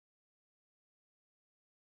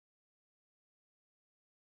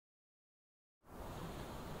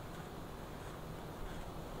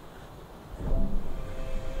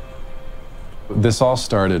This all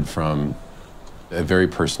started from a very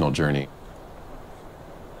personal journey.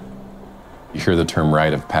 You hear the term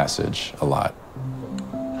rite of passage a lot.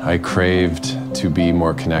 I craved to be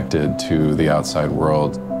more connected to the outside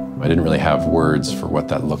world. I didn't really have words for what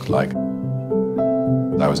that looked like.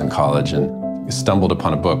 I was in college and stumbled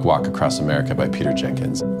upon a book, Walk Across America by Peter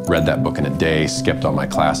Jenkins. Read that book in a day, skipped all my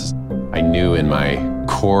classes. I knew in my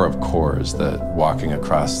core of cores that walking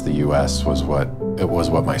across the US was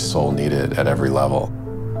what my soul needed at every level.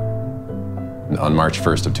 On March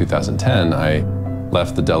 1st of 2010, I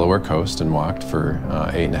left the Delaware coast and walked for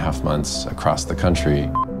 8.5 months across the country.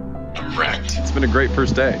 I'm wrecked. It's been a great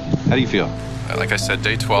first day. How do you feel? Like I said,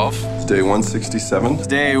 day 12. It's day 167.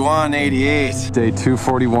 Day 188. Day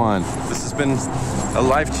 241. This has been a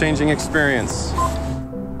life-changing experience.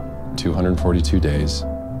 242 days,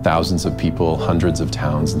 thousands of people, hundreds of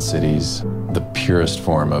towns and cities. The purest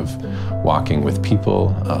form of walking with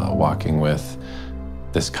people, walking with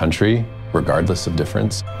this country, regardless of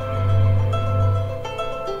difference.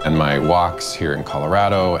 And my walks here in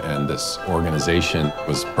Colorado and this organization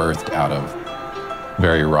was birthed out of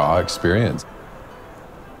very raw experience.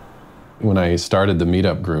 When I started the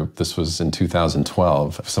meetup group, this was in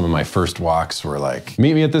 2012, some of my first walks were like,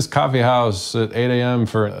 meet me at this coffee house at 8 a.m.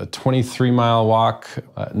 for a 23-mile walk.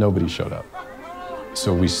 Nobody showed up.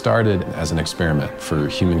 So we started as an experiment for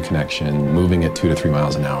human connection, moving at 2 to 3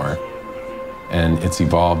 miles an hour. And it's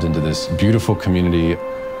evolved into this beautiful community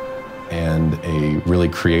and a really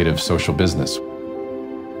creative social business.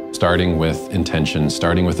 Starting with intention,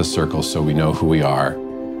 starting with a circle so we know who we are.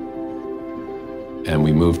 And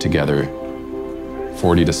we move together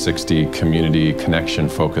 40 to 60 community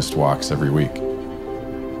connection-focused walks every week.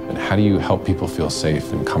 And how do you help people feel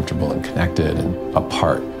safe and comfortable and connected and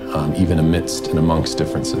apart, even amidst and amongst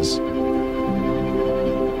differences?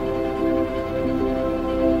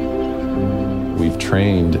 We've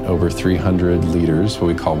trained over 300 leaders, what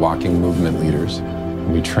we call walking movement leaders.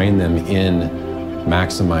 We train them in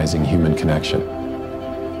maximizing human connection,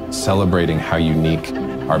 celebrating how unique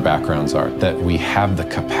our backgrounds are, that we have the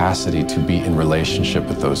capacity to be in relationship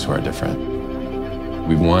with those who are different.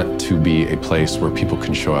 We want to be a place where people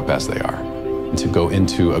can show up as they are, and to go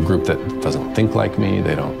into a group that doesn't think like me,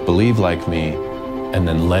 they don't believe like me, and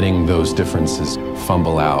then letting those differences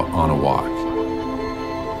fumble out on a walk.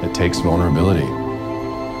 It takes vulnerability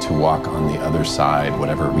to walk on the other side,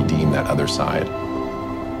 whatever we deem that other side.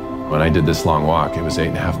 When I did this long walk, it was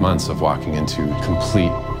 8.5 months of walking into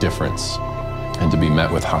complete difference, and to be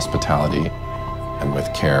met with hospitality and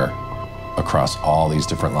with care across all these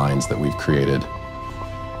different lines that we've created.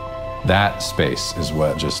 That space is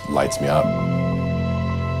what just lights me up.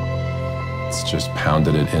 It's just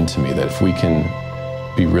pounded it into me that if we can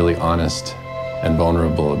be really honest and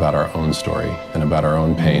vulnerable about our own story and about our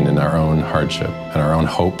own pain and our own hardship and our own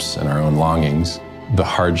hopes and our own longings, the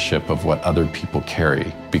hardship of what other people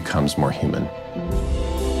carry becomes more human.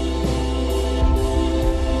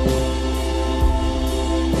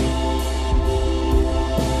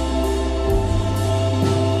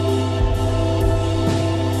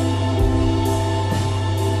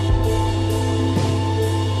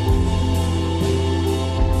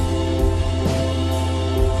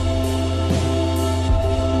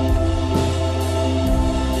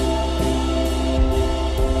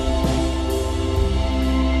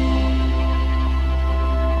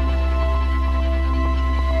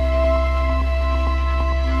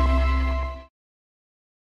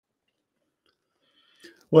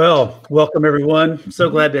 Well, welcome everyone. I'm so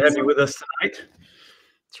glad to have you with us tonight.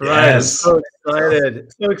 That's right. Yes. I'm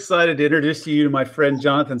so excited to introduce you to my friend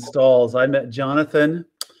Jonathon Stalls. I met Jonathon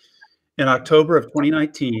in October of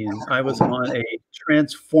 2019. I was on a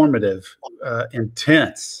transformative,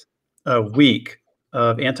 intense week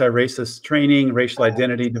of anti-racist training, racial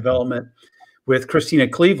identity development with Christina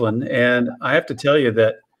Cleveland. And I have to tell you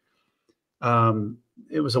that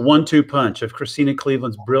it was a 1-2 punch of Christina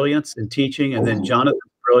Cleveland's brilliance in teaching and then Jonathon's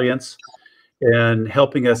brilliance in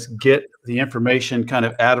helping us get the information kind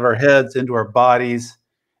of out of our heads into our bodies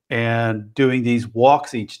and doing these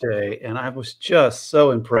walks each day. And I was just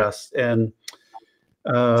so impressed and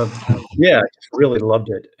yeah, I just really loved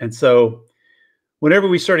it. And so whenever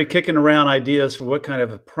we started kicking around ideas for what kind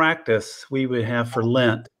of a practice we would have for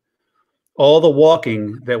Lent, all the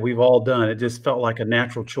walking that we've all done, it just felt like a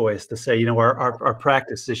natural choice to say, you know, our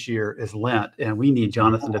practice this year is Lent, and we need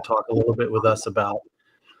Jonathon to talk a little bit with us about,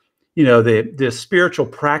 you know, the spiritual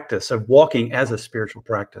practice of walking as a spiritual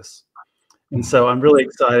practice. And so I'm really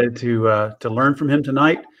excited to learn from him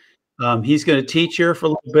tonight. He's going to teach here for a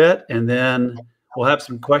little bit, and then we'll have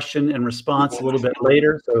some question and response a little bit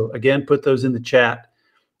later. So again, put those in the chat.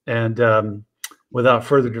 And without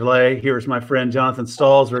further delay, here's my friend Jonathon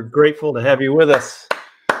Stalls. We're grateful to have you with us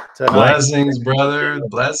tonight. Blessings, brother.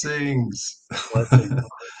 Blessings. Blessings.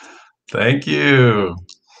 Thank you.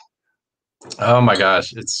 Oh my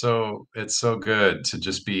gosh, it's so good to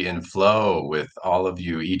just be in flow with all of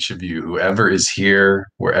you, each of you, whoever is here,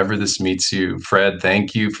 wherever this meets you. Fred,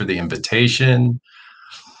 thank you for the invitation.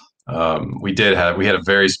 We had a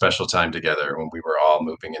very special time together when we were all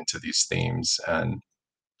moving into these themes, and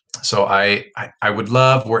so I would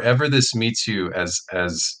love, wherever this meets you,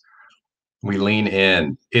 as we lean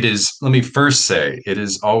in. It is, let me first say, it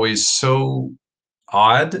is always so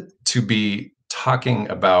odd to be talking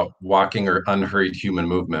about walking or unhurried human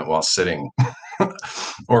movement while sitting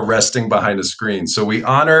or resting behind a screen. So we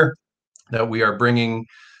honor that we are bringing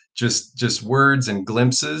just words and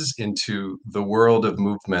glimpses into the world of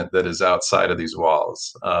movement that is outside of these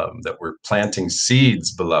walls, that we're planting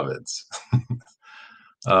seeds, beloveds.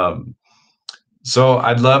 So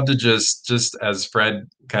I'd love to just as Fred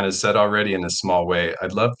kind of said already in a small way,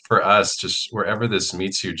 I'd love for us, just wherever this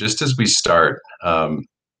meets you, just as we start,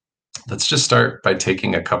 let's just start by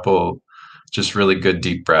taking a couple just really good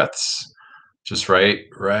deep breaths, just right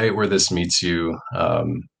where this meets you,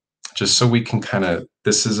 just so we can kind of,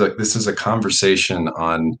 this is a conversation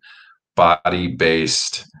on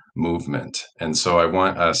body-based movement. And so I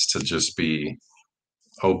want us to just be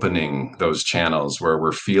opening those channels where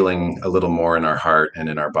we're feeling a little more in our heart and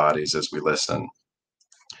in our bodies as we listen.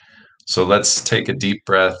 So let's take a deep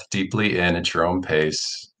breath deeply in at your own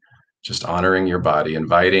pace, just honoring your body,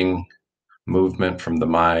 inviting movement from the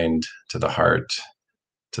mind to the heart,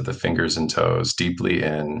 to the fingers and toes, deeply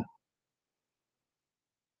in.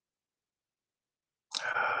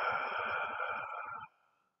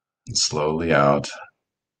 And slowly out.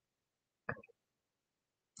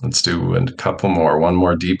 Let's do a couple more. One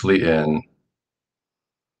more deeply in.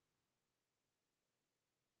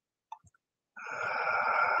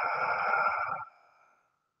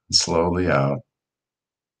 Slowly out.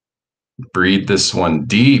 Breathe this one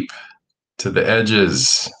deep to the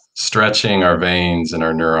edges, stretching our veins and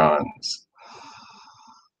our neurons.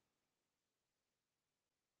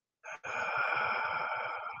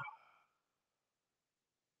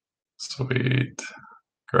 Sweet.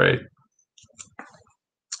 Great.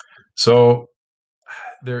 So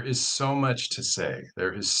there is so much to say.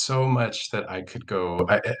 There is so much that I could go.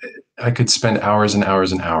 I could spend hours and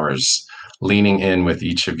hours and hours leaning in with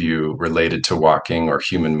each of you related to walking or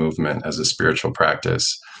human movement as a spiritual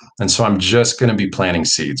practice. And so I'm just going to be planting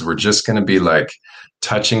seeds. We're just going to be like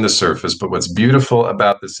touching the surface. But what's beautiful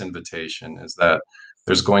about this invitation is that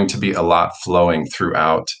there's going to be a lot flowing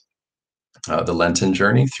throughout the Lenten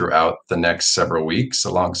journey, throughout the next several weeks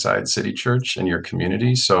alongside City Church and your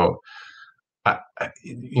community. So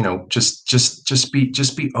just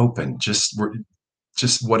be open, just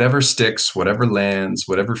whatever sticks, whatever lands,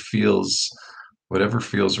 whatever feels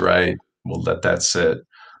right, we'll let that sit.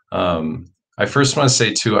 I first want to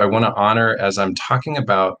say too, I want to honor, as I'm talking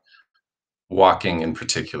about walking in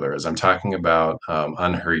particular, as I'm talking about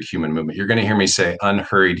unhurried human movement, you're going to hear me say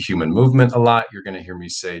unhurried human movement a lot. You're going to hear me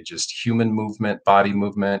say just human movement, body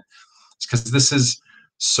movement, because this is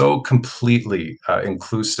so completely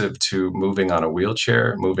inclusive to moving on a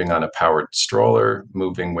wheelchair, moving on a powered stroller,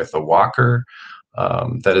 moving with a walker,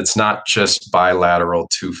 that it's not just bilateral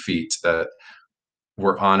 2 feet, that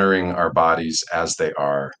we're honoring our bodies as they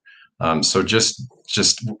are. So just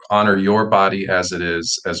honor your body as it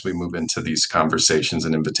is as we move into these conversations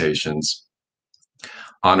and invitations.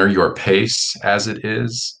 Honor your pace as it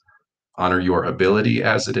is. Honor your ability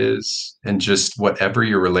as it is, and just whatever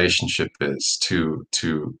your relationship is to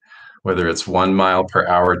whether it's 1 mile per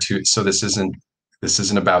hour to, so this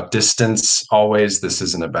isn't about distance always, this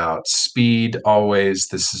isn't about speed always,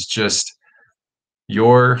 this is just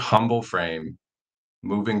your humble frame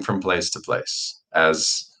moving from place to place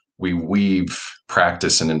as we weave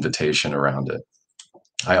practice and invitation around it.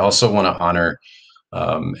 I also want to honor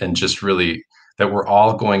and just really that we're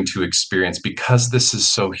all going to experience, because this is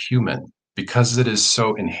so human, because it is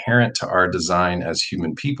so inherent to our design as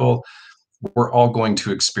human people, we're all going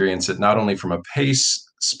to experience it not only from a pace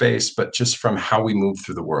space, but just from how we move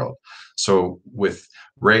through the world. So with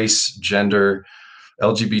race, gender,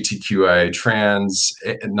 LGBTQIA, trans,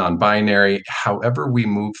 non-binary, however we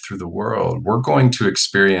move through the world, we're going to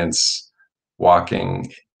experience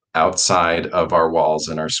walking outside of our walls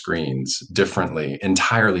and our screens differently,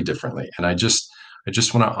 entirely differently. And I just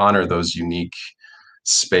want to honor those unique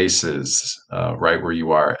spaces right where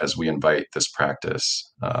you are as we invite this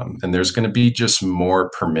practice. And there's going to be just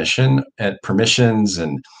more permissions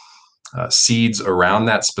and seeds around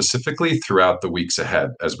that specifically throughout the weeks ahead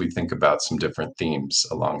as we think about some different themes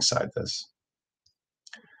alongside this.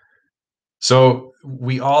 So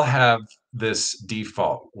we all have this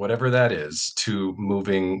default, whatever that is, to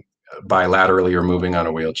moving bilaterally or moving on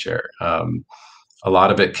a wheelchair. A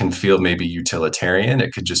lot of it can feel maybe utilitarian.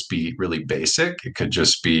 It could just be really basic. It could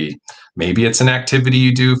just be, maybe it's an activity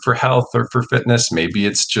you do for health or for fitness. Maybe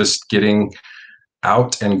it's just getting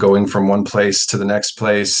out and going from one place to the next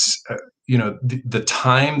place. The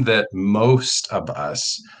time that most of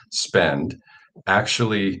us spend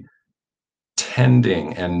actually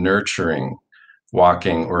tending and nurturing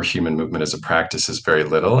walking or human movement as a practice is very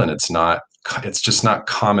little, and it's just not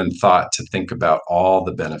common thought to think about all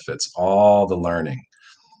the benefits, all the learning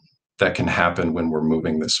that can happen when we're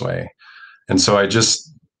moving this way. And so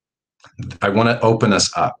I want to open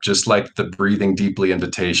us up, just like the breathing deeply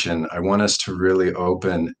invitation. I want us to really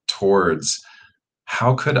open towards,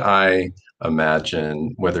 how could I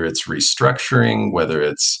imagine, whether it's restructuring, whether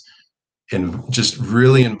it's in just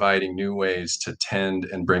really inviting new ways to tend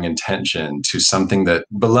and bring intention to something that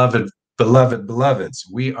beloveds,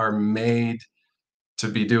 we are made to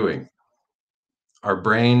be doing. Our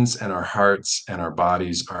brains and our hearts and our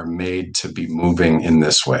bodies are made to be moving in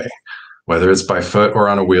this way, whether it's by foot or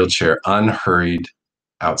on a wheelchair, unhurried,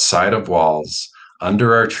 outside of walls,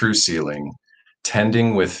 under our true ceiling,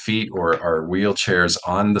 tending with feet or our wheelchairs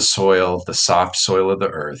on the soil, the soft soil of the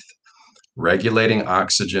earth, regulating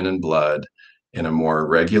oxygen and blood in a more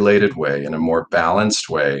regulated way, in a more balanced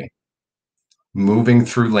way, moving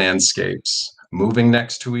through landscapes, moving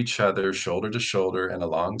next to each other, shoulder to shoulder and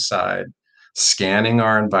alongside, scanning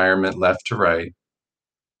our environment left to right.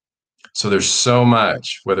 So there's so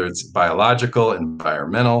much, whether it's biological,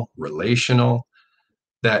 environmental, relational,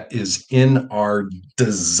 that is in our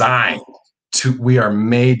design. We are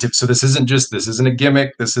made to, so this isn't a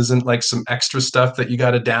gimmick. This isn't like some extra stuff that you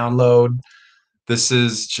got to download. This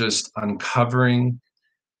is just uncovering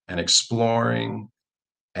and exploring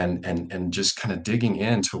and just kind of digging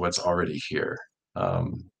into what's already here.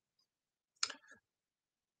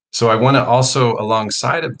 So I want to also,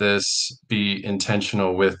 alongside of this, be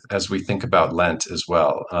intentional with, as we think about Lent as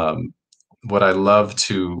well. What I love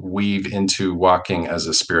to weave into walking as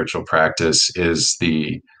a spiritual practice is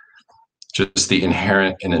just the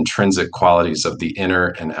inherent and intrinsic qualities of the inner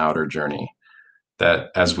and outer journey.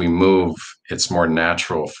 That as we move, it's more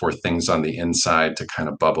natural for things on the inside to kind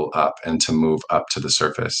of bubble up and to move up to the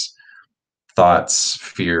surface. Thoughts,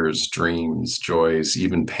 fears, dreams, joys,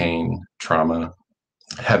 even pain, trauma,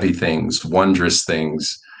 heavy things, wondrous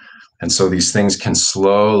things. And so these things can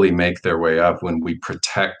slowly make their way up when we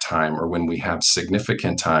protect time or when we have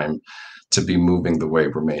significant time to be moving the way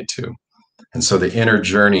we're made to. And so the inner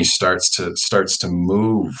journey starts to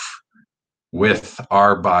move with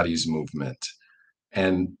our body's movement.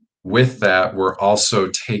 And with that, we're also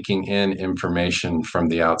taking in information from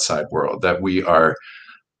the outside world, that we are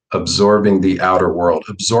absorbing the outer world,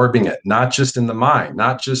 absorbing it, not just in the mind,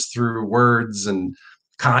 not just through words and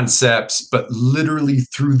concepts, but literally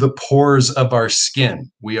through the pores of our skin.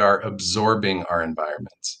 We are absorbing our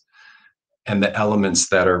environments and the elements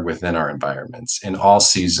that are within our environments in all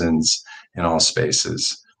seasons, in all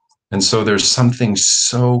spaces. And so there's something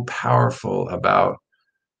so powerful about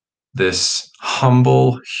this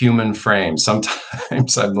humble human frame.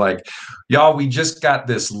 Sometimes I'm like, y'all, we just got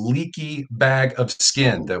this leaky bag of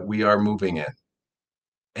skin that we are moving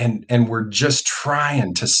in. And we're just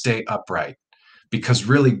trying to stay upright, because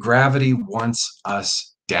really gravity wants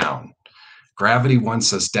us down. Gravity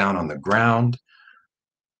wants us down on the ground.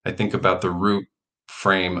 I think about the root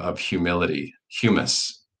frame of humility,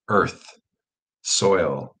 humus, earth,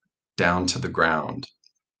 soil, down to the ground.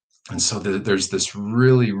 And so there's this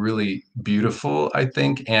really, really beautiful, I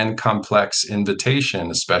think, and complex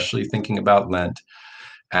invitation, especially thinking about Lent,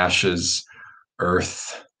 ashes,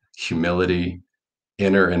 earth, humility,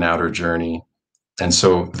 inner and outer journey. And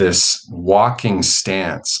so this walking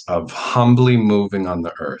stance of humbly moving on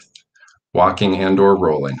the earth, walking and or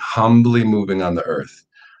rolling, humbly moving on the earth,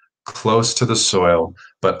 close to the soil,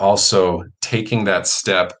 but also taking that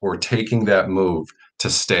step or taking that move to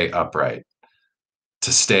stay upright,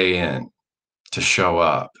 to stay in, to show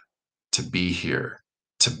up, to be here,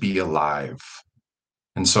 to be alive.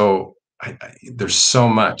 And so there's so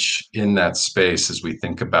much in that space as we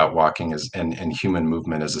think about walking and human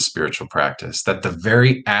movement as a spiritual practice, that the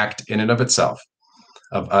very act in and of itself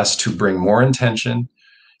of us to bring more intention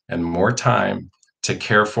and more time to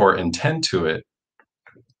care for and tend to it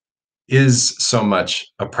is so much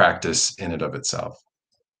a practice in and of itself.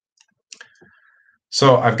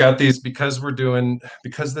 So I've got these because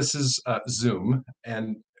this is Zoom,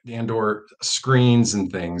 and and/or screens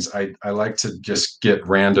and things. I like to just get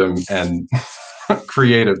random and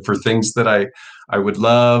creative for things that I would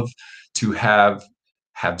love to have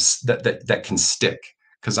that can stick.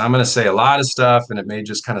 Because I'm going to say a lot of stuff and it may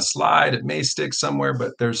just kind of slide, it may stick somewhere,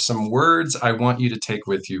 but there's some words I want you to take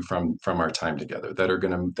with you from our time together that are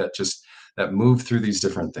going to that move through these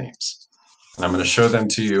different themes. And I'm going to show them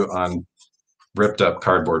to you on ripped up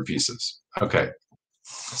cardboard pieces. Okay.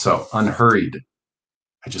 So unhurried.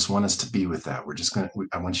 I just want us to be with that.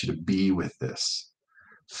 I want you to be with this.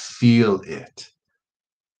 Feel it.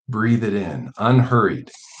 Breathe it in.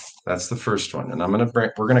 Unhurried. That's the first one. And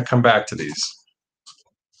we're going to come back to these.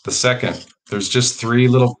 The second, there's just 3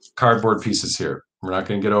 little cardboard pieces here. We're not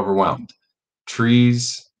going to get overwhelmed.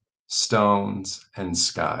 Trees, stones, and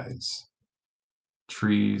skies.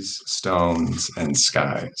 Trees, stones, and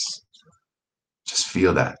skies. Just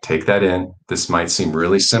feel that. Take that in. This might seem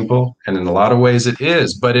really simple, and in a lot of ways it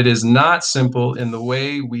is, but it is not simple in the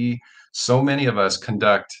way so many of us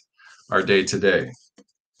conduct our day-to-day.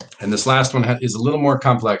 And this last one is a little more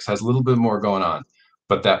complex, has a little bit more going on.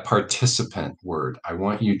 But that participant word, I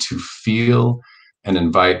want you to feel and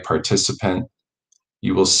invite participant.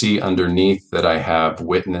 You will see underneath that I have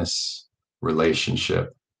witness,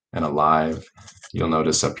 relationship, and alive. You'll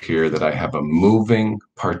notice up here that I have a moving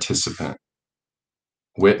participant.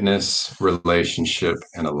 Witness, relationship,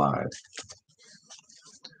 and alive.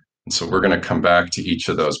 And so we're going to come back to each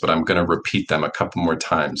of those, but I'm going to repeat them a couple more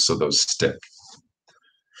times so those stick.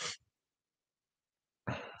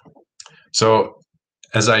 So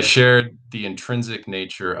as I shared the intrinsic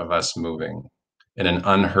nature of us moving in an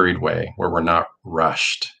unhurried way, where we're not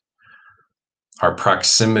rushed, our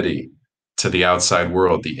proximity to the outside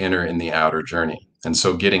world, the inner and the outer journey. And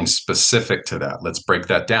so getting specific to that, let's break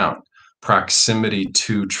that down. Proximity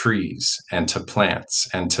to trees and to plants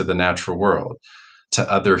and to the natural world,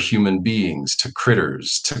 to other human beings, to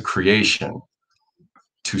critters, to creation,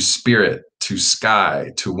 to spirit, to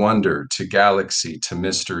sky, to wonder, to galaxy, to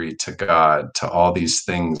mystery, to God, to all these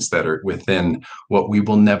things that are within what we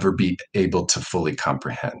will never be able to fully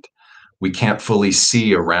comprehend. We can't fully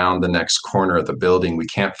see around the next corner of the building. We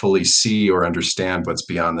can't fully see or understand what's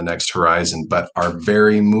beyond the next horizon, but our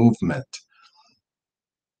very movement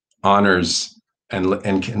honors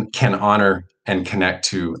and can honor and connect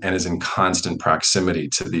to and is in constant proximity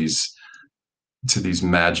to these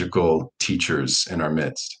magical teachers in our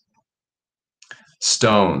midst.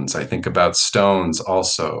 Stones, I think about stones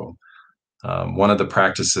also. One of the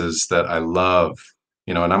practices that I love,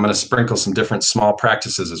 and I'm going to sprinkle some different small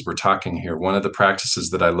practices as we're talking here. One of the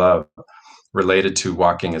practices that I love related to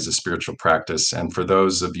walking as a spiritual practice. And for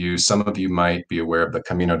those of you, some of you might be aware of the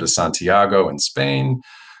Camino de Santiago in Spain.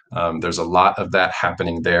 There's a lot of that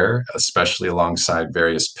happening there, especially alongside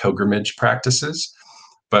various pilgrimage practices.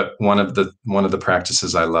 But one of the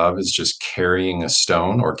practices I love is just carrying a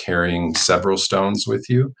stone or carrying several stones with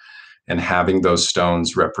you and having those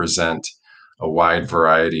stones represent a wide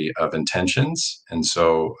variety of intentions. And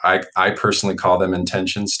so I personally call them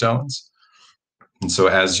intention stones. And so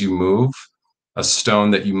as you move, a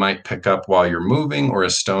stone that you might pick up while you're moving or a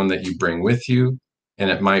stone that you bring with you, and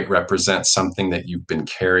it might represent something that you've been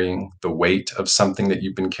carrying, the weight of something that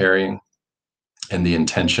you've been carrying, and the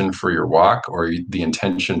intention for your walk or the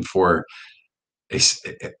intention for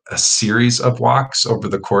a series of walks over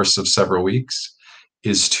the course of several weeks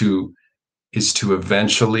is to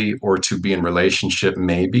eventually, or to be in relationship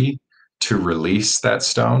maybe, to release that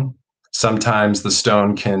stone. Sometimes the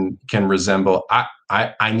stone can resemble,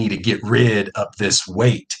 I need to get rid of this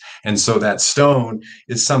weight. And so that stone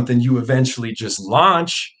is something you eventually just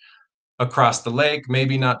launch across the lake,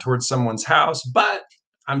 maybe not towards someone's house, but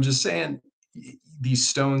I'm just saying these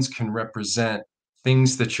stones can represent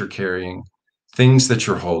things that you're carrying, things that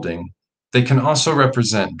you're holding. They can also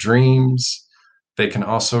represent dreams. They can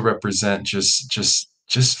also represent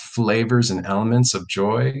just flavors and elements of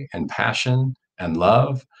joy and passion and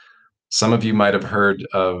love. Some of you might have heard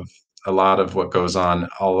of a lot of what goes on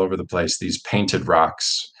all over the place, these painted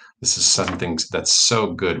rocks. This is something that's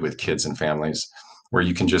so good with kids and families, where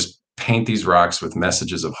you can just paint these rocks with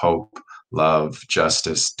messages of hope, love,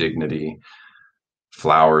 justice, dignity,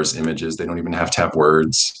 flowers, images. They don't even have to have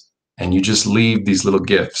words. And you just leave these little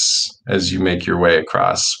gifts as you make your way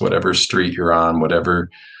across whatever street you're on,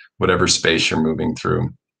 whatever space you're moving through.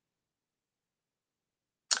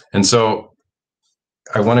 And so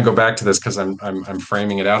I want to go back to this because I'm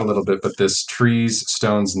framing it out a little bit, but this trees,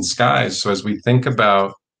 stones, and skies. So as we think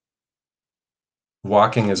about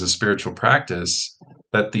walking as a spiritual practice,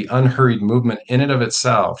 that the unhurried movement in and of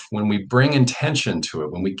itself, when we bring intention to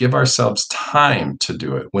it, when we give ourselves time to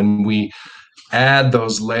do it, when we add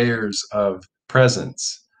those layers of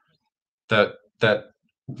presence, that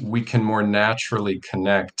we can more naturally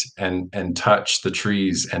connect and touch the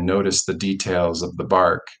trees and notice the details of the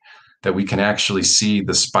bark, that we can actually see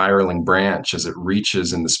the spiraling branch as it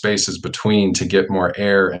reaches in the spaces between to get more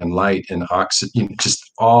air and light and oxygen, just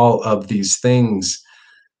all of these things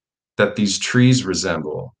that these trees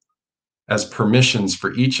resemble as permissions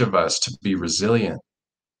for each of us to be resilient,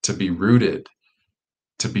 to be rooted,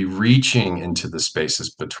 to be reaching into the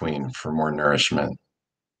spaces between for more nourishment.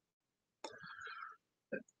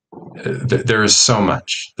 There is so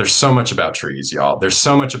much. There's so much about trees, y'all. There's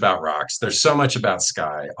so much about rocks. There's so much about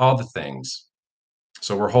sky, all the things.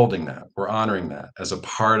 So we're holding that. We're honoring that as a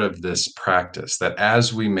part of this practice, that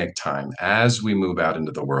as we make time, as we move out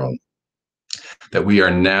into the world, that we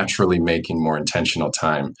are naturally making more intentional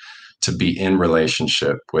time to be in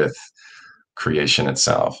relationship with creation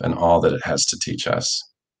itself and all that it has to teach us.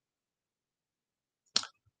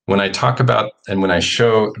 When I talk about, and when I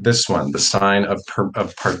show this one, the sign of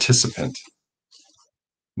participant,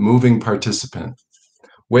 moving participant,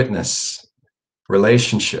 witness,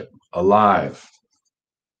 relationship, alive,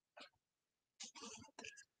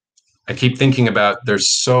 I keep thinking about there's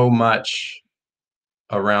so much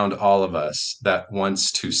around all of us that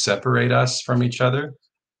wants to separate us from each other,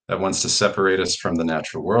 that wants to separate us from the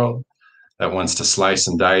natural world, that wants to slice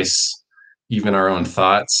and dice even our own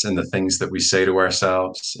thoughts and the things that we say to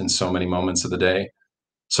ourselves in so many moments of the day.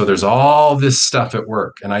 So there's all this stuff at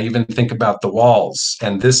work. And I even think about the walls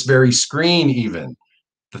and this very screen, even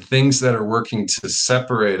the things that are working to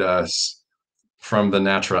separate us from the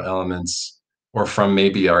natural elements or from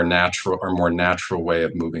maybe our natural or more natural way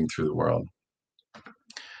of moving through the world.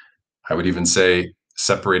 I would even say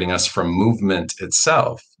separating us from movement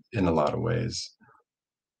itself in a lot of ways.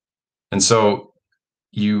 And so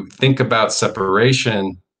you think about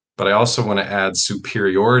separation, but I also want to add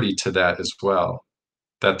superiority to that as well,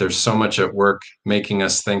 that there's so much at work making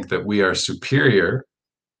us think that we are superior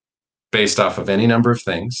based off of any number of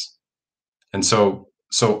things. And so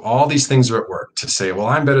all these things are at work to say, well,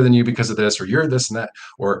 I'm better than you because of this, or you're this and that,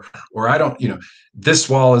 or I don't, this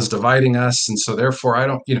wall is dividing us. And so therefore I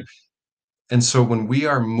don't, And so when we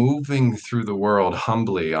are moving through the world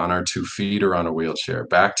humbly on our 2 feet or on a wheelchair,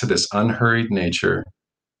 back to this unhurried nature,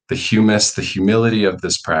 the humility of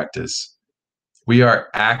this practice, we are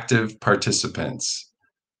active participants,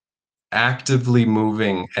 actively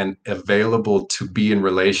moving and available to be in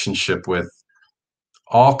relationship with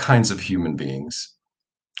all kinds of human beings,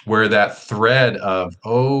 where that thread of,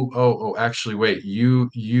 actually, wait, you,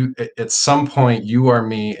 at some point, you are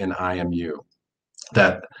me and I am you,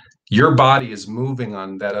 that your body is moving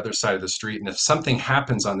on that other side of the street. And if something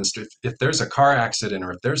happens on the street, if there's a car accident,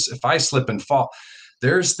 or if I slip and fall,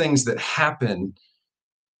 there's things that happen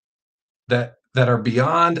that are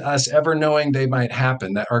beyond us ever knowing they might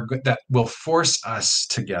happen, that will force us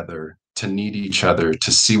together to need each other,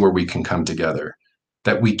 to see where we can come together,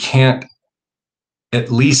 that we can't, at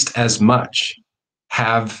least as much,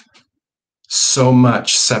 have so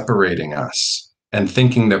much separating us and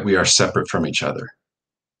thinking that we are separate from each other.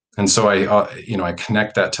 And so I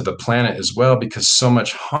connect that to the planet as well, because so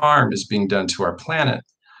much harm is being done to our planet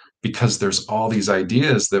because there's all these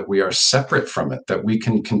ideas that we are separate from it, that we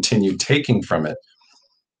can continue taking from it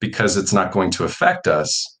because it's not going to affect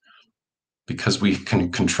us, because we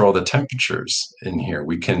can control the temperatures in here.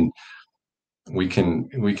 We can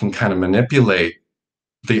kind of manipulate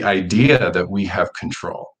the idea that we have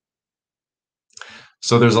control.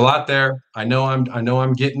 So there's a lot there. I know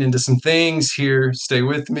I'm getting into some things here. Stay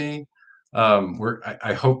with me.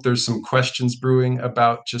 I hope there's some questions brewing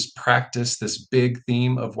about just practice, this big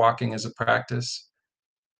theme of walking as a practice.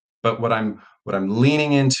 But what I'm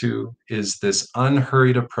leaning into is this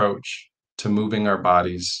unhurried approach to moving our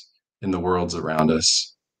bodies in the worlds around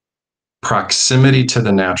us. Proximity to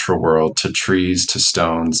the natural world, to trees, to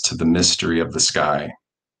stones, to the mystery of the sky.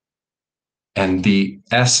 And the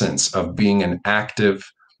essence of being an active,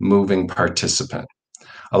 moving participant.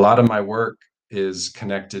 A lot of my work is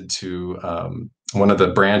connected to one of the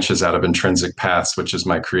branches out of Intrinsic Paths, which is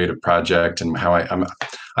my creative project, and how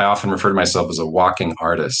I often refer to myself as a walking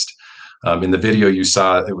artist. In the video you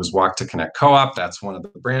saw, it was Walk to Connect Co-op. That's one of the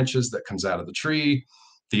branches that comes out of the tree.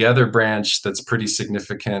 The other branch that's pretty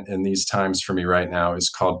significant in these times for me right now is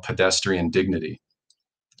called Pedestrian Dignity.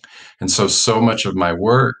 And so much of my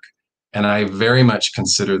work, and I very much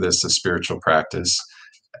consider this a spiritual practice,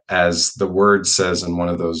 as the word says in one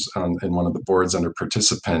of the boards under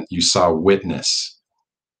participant, you saw witness.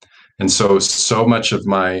 And so much of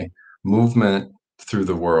my movement through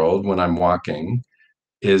the world when I'm walking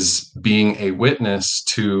is being a witness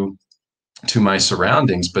to to my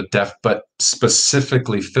surroundings, but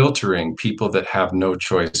specifically filtering people that have no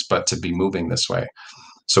choice but to be moving this way.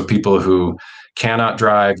 So people who cannot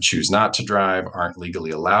drive, choose not to drive, aren't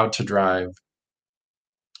legally allowed to drive,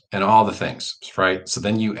 and all the things, right? So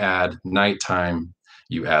then you add nighttime,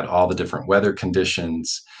 you add all the different weather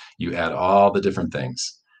conditions, you add all the different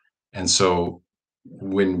things. And so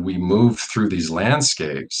when we move through these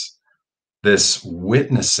landscapes, this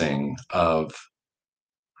witnessing of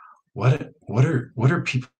what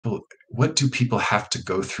do people have to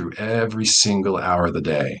go through every single hour of the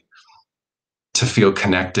day to feel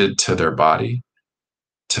connected to their body,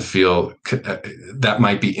 to feel that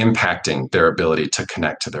might be impacting their ability to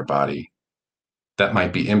connect to their body, that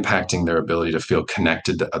might be impacting their ability to feel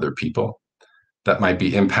connected to other people, that might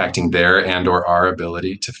be impacting their and or our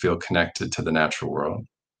ability to feel connected to the natural world.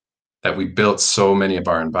 That we built so many of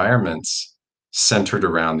our environments centered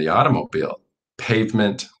around the automobile,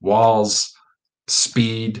 pavement, walls,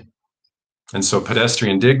 speed. And so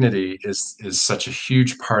pedestrian dignity is such a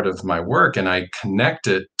huge part of my work. And I connect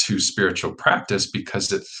it to spiritual practice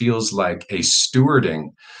because it feels like a stewarding.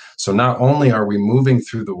 So not only are we moving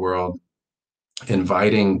through the world,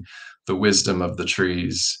 inviting the wisdom of the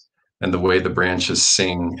trees and the way the branches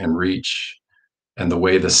sing and reach, and the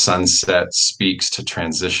way the sunset speaks to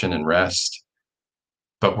transition and rest,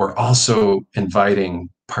 but we're also inviting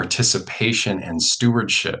participation and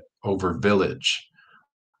stewardship over village,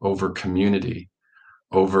 over community,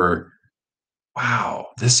 over, wow,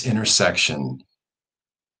 this intersection,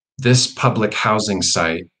 this public housing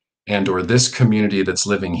site, and or this community that's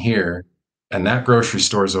living here, and that grocery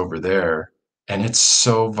store's over there, and it's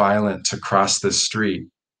so violent to cross this street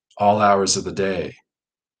all hours of the day.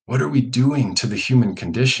 What are we doing to the human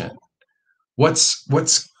condition? What's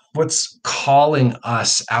calling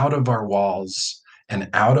us out of our walls and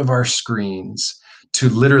out of our screens to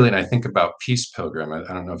literally, and I think about Peace Pilgrim.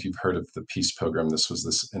 I don't know if you've heard of the Peace Pilgrim. This was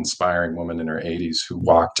this inspiring woman in her 80s who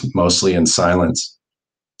walked mostly in silence.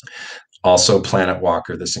 Also Planet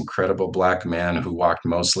Walker, this incredible Black man who walked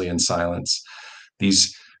mostly in silence.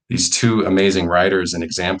 These two amazing writers and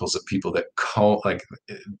examples of people that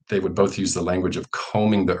they would both use the language of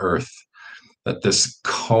combing the earth. That this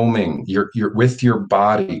combing, you're with your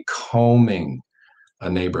body combing a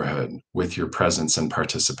neighborhood with your presence and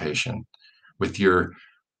participation, with your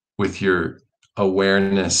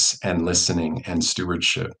awareness and listening and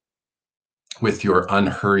stewardship, with your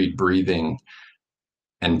unhurried breathing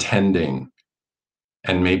and tending,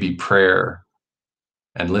 and maybe prayer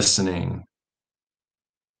and listening,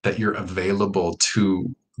 that you're available to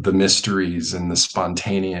the mysteries and the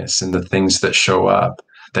spontaneous and the things that show up,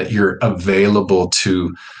 that you're available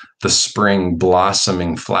to the spring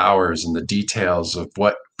blossoming flowers and the details of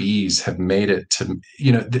what bees have made it to,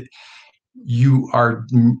 you are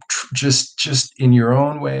just in your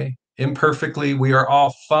own way, imperfectly. We are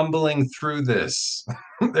all fumbling through this.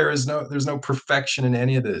 There's no perfection in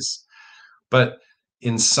any of this, but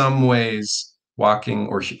in some ways, walking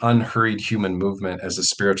or unhurried human movement as a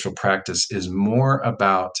spiritual practice is more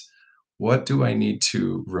about what do I need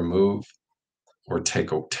to remove or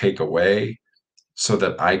take away so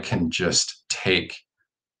that I can just take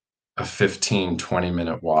a 15-20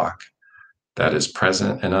 minute walk that is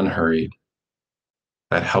present and unhurried,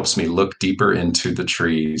 that helps me look deeper into the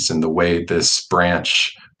trees and the way this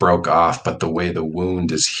branch broke off, but the way the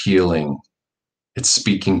wound is healing. It's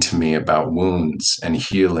speaking to me about wounds and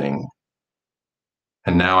healing.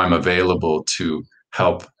 And now I'm available to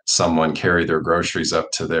help someone carry their groceries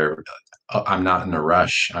up to their, I'm not in a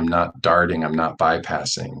rush. I'm not darting. I'm not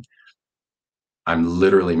bypassing. I'm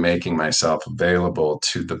literally making myself available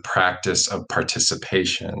to the practice of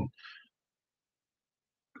participation.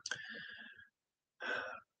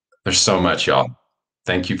 There's so much, y'all.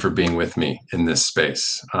 Thank you for being with me in this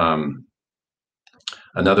space.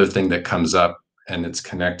 Another thing that comes up, and it's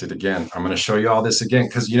connected again, I'm going to show you all this again,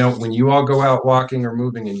 because when you all go out walking or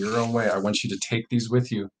moving in your own way, I want you to take these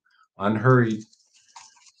with you, unhurried.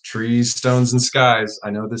 Trees, stones, and skies. I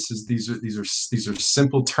know these are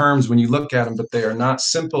simple terms when you look at them, but they are not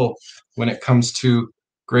simple when it comes to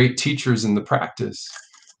great teachers in the practice.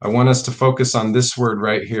 I want us to focus on this word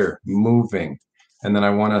right here, moving, and then I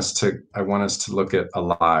want us to look at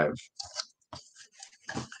alive.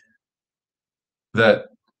 That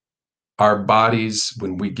our bodies,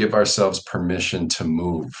 when we give ourselves permission to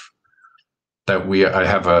move, that I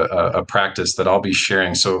have a practice that I'll be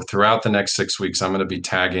sharing. So throughout the next 6 weeks, I'm going to be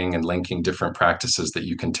tagging and linking different practices that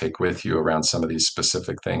you can take with you around some of these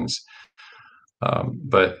specific things.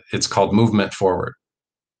 But it's called movement forward.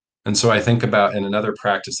 And so I think about, and another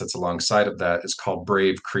practice that's alongside of that is called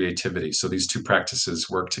brave creativity. So these two practices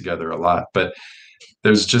work together a lot, but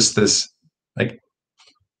there's just this, like,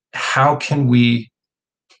 how can we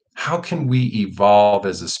evolve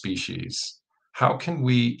as a species? How can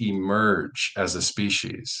we emerge as a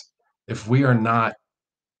species if we are not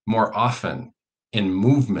more often in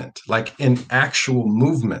movement, like in actual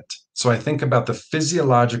movement? So I think about the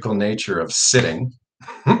physiological nature of sitting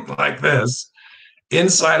like this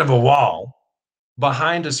inside of a wall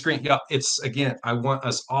behind a screen. Yeah, it's, again, I want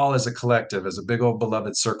us all as a collective, as a big old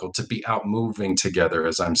beloved circle, to be out moving together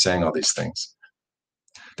as I'm saying all these things.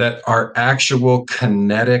 That our actual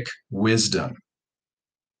kinetic wisdom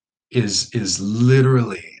is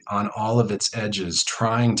literally on all of its edges,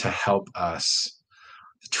 trying to help us,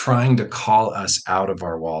 trying to call us out of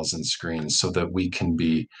our walls and screens so that we can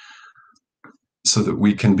be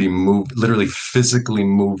moved, literally physically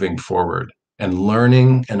moving forward and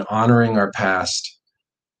learning and honoring our past,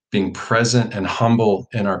 being present and humble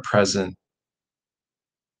in our present,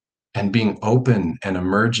 and being open and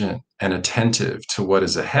emergent and attentive to what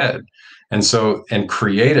is ahead. And so, and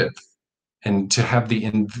creative, and to have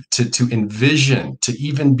the to envision, to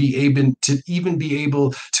even be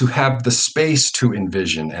able to have the space to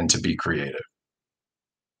envision and to be creative.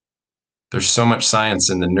 There's so much science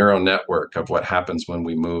in the neural network of what happens when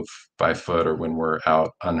we move by foot or when we're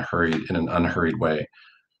out unhurried, in an unhurried way,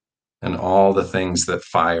 and all the things that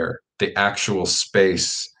fire, the actual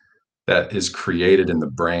space that is created in the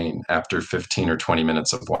brain after 15 or 20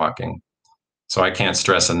 minutes of walking. So I can't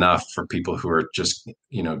stress enough for people who are just,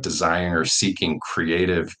 desiring or seeking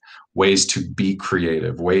creative ways to be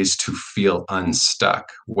creative, ways to feel unstuck,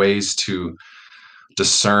 ways to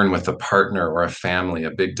discern with a partner or a family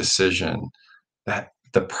a big decision, that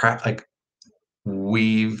like,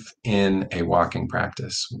 weave in a walking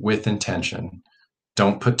practice with intention.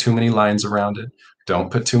 Don't put too many lines around it. Don't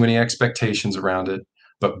put too many expectations around it,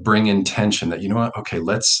 but bring intention that, you know what, okay,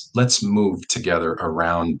 let's move together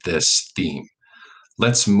around this theme.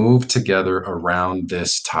 Let's move together around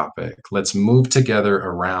this topic. Let's move together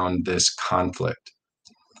around this conflict.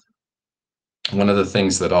 One of the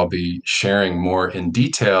things that I'll be sharing more in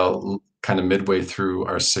detail, kind of midway through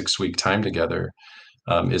our 6-week time together,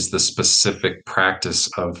 is the specific practice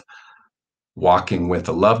of walking with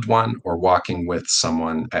a loved one or walking with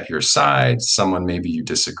someone at your side, someone maybe you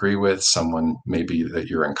disagree with, someone maybe that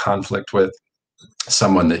you're in conflict with,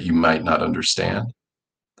 someone that you might not understand.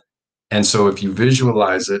 And so if you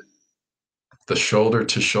visualize it, the shoulder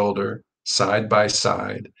to shoulder, side by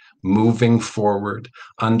side, moving forward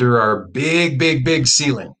under our big, big, big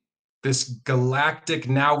ceiling, this galactic,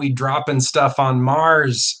 now we dropping stuff on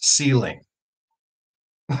Mars ceiling.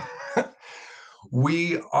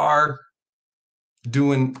 We are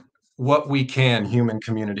doing what we can, human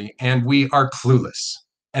community, and we are clueless.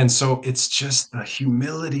 And so it's just the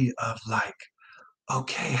humility of, like,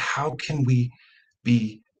 okay, how can we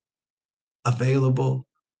be available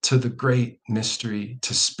to the great mystery,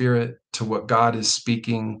 to spirit, to what God is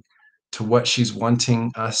speaking, to what she's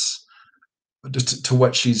wanting us, to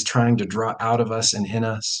what she's trying to draw out of us and in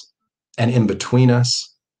us and in between us.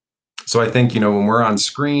 So I think, when we're on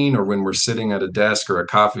screen or when we're sitting at a desk or a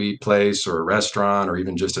coffee place or a restaurant or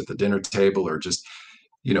even just at the dinner table, or just,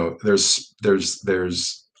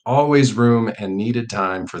 there's always room and needed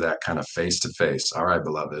time for that kind of face to face. All right,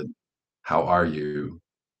 beloved, how are you?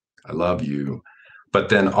 I love you. But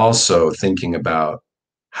then also thinking about,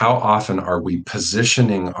 how often are we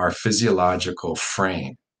positioning our physiological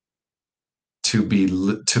frame to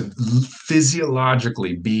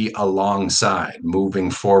physiologically be alongside,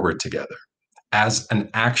 moving forward together as an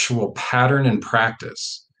actual pattern and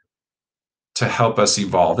practice to help us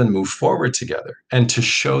evolve and move forward together and to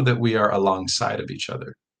show that we are alongside of each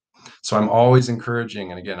other. So I'm always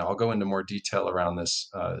encouraging, and again, I'll go into more detail around this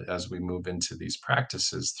as we move into these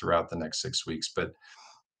practices throughout the next 6 weeks, but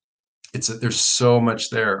there's so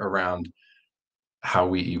much there around how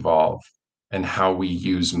we evolve and how we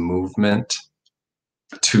use movement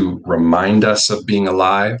to remind us of being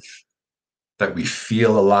alive, that we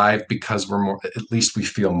feel alive because at least we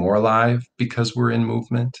feel more alive because we're in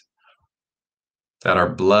movement, that our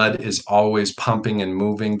blood is always pumping and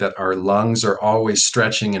moving, that our lungs are always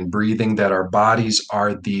stretching and breathing, that our bodies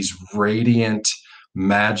are these radiant,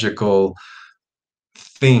 magical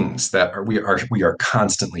things that we are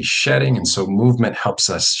constantly shedding. And so movement helps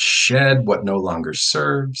us shed what no longer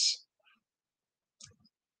serves.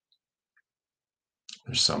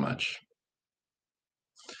 There's so much.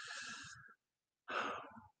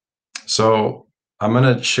 So I'm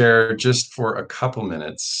going to share just for a couple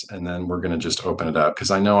minutes, and then we're going to just open it up,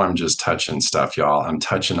 because I know I'm just touching stuff, y'all. I'm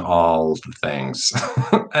touching all the things.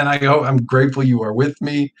 And I'm grateful you are with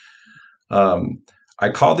me. I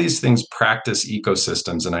call these things practice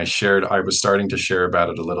ecosystems, and I was starting to share about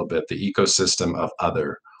it a little bit, the ecosystem of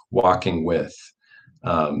other, walking with,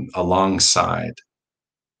 alongside,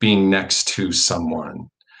 being next to someone.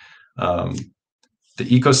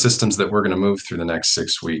 The ecosystems that we're going to move through the next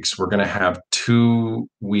 6 weeks, we're going to have 2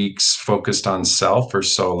 weeks focused on self or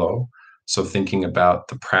solo. So thinking about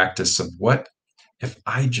the practice of what if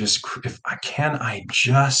I just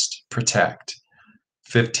protect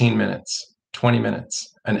 15 minutes, 20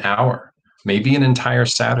 minutes, an hour, maybe an entire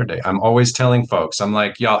Saturday. I'm always telling folks, I'm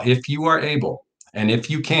like, y'all, if you are able and if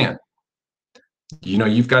you can,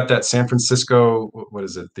 you've got that San Francisco, what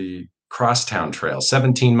is it? The Crosstown Trail,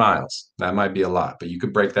 17 miles. That might be a lot, but you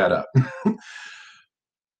could break that up.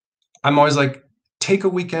 I'm always like, take a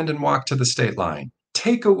weekend and walk to the state line.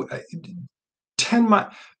 Take 10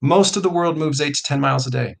 miles. Most of the world moves 8 to 10 miles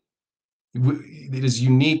a day. It is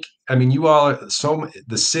unique. I mean,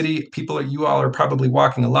 the city people, you all are probably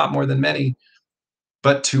walking a lot more than many,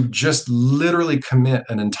 but to just literally commit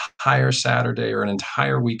an entire Saturday or an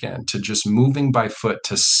entire weekend to just moving by foot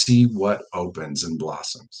to see what opens and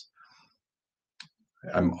blossoms.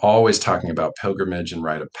 I'm always talking about pilgrimage and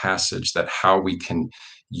rite of passage, that how we can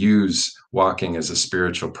use walking as a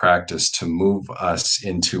spiritual practice to move us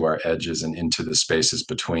into our edges and into the spaces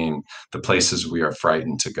between the places we are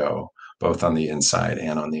frightened to go, both on the inside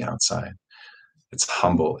and on the outside. It's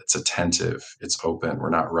humble, it's attentive, it's open. We're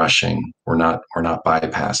not rushing. We're not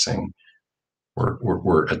bypassing.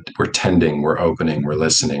 We're tending, we're opening, we're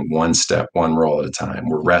listening, one step, one roll at a time.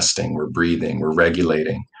 We're resting, we're breathing, we're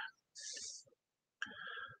regulating.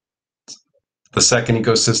 The second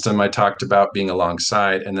ecosystem I talked about being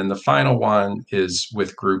alongside. And then the final one is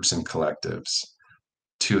with groups and collectives.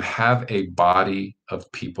 To have a body of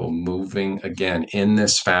people moving again in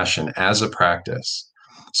this fashion as a practice.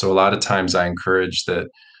 So a lot of times I encourage that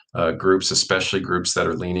groups, especially groups that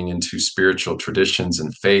are leaning into spiritual traditions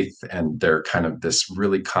and faith, and they're kind of this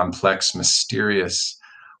really complex, mysterious,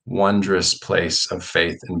 wondrous place of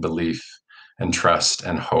faith and belief and trust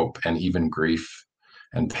and hope and even grief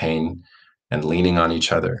and pain and leaning on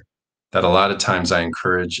each other, that a lot of times I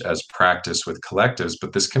encourage as practice with collectives,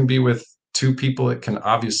 but this can be with 2 people, it can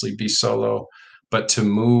obviously be solo, but to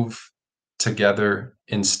move together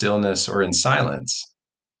in stillness or in silence,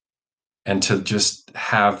 and to just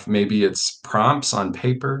have, maybe it's prompts on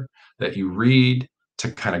paper that you read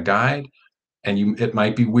to kind of guide. And it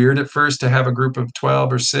might be weird at first to have a group of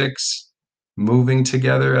 12 or 6 moving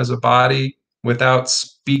together as a body without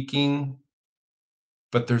speaking,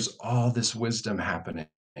 but there's all this wisdom happening.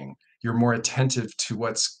 You're more attentive to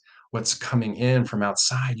what's coming in from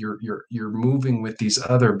outside. You're moving with these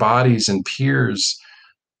other bodies and peers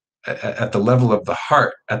at the level of the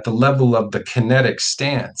heart, at the level of the kinetic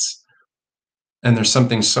stance. And there's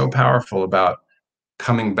something so powerful about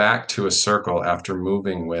coming back to a circle after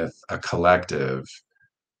moving with a collective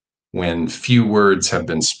when few words have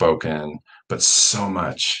been spoken, but so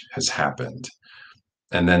much has happened.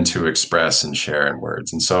 And then to express and share in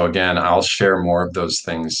words. And so again, I'll share more of those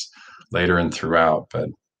things later and throughout, but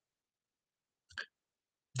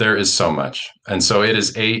there is so much. And so it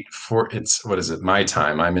is what is it? My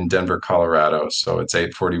time. I'm in Denver, Colorado. So it's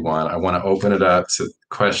 8:41. I want to open it up to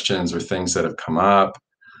questions or things that have come up.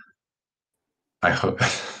 I hope.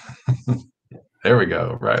 There we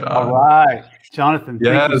go. Right on. All right. Jonathan,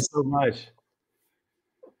 thank you so much.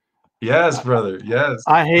 Yes, brother. Yes.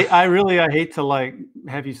 I hate to like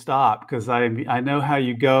have you stop, because I know how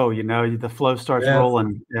you go, the flow starts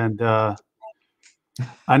rolling, and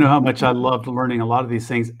I know how much I loved learning a lot of these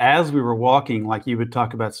things as we were walking. Like, you would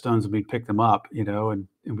talk about stones and we'd pick them up, and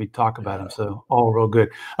we'd talk about them. So all real good.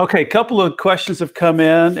 Okay. A couple of questions have come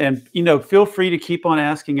in, and, feel free to keep on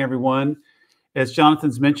asking, everyone. As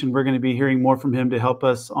Jonathan's mentioned, we're going to be hearing more from him to help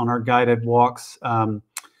us on our guided walks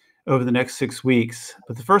over the next 6 weeks.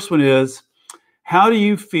 But the first one is, how do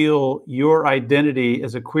you feel your identity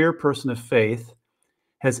as a queer person of faith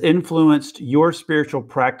has influenced your spiritual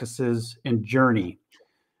practices and journey,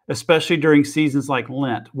 especially during seasons like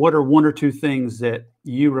Lent? What are 1 or 2 things that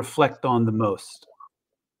you reflect on the most?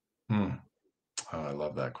 Oh, I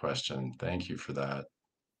love that question. Thank you for that.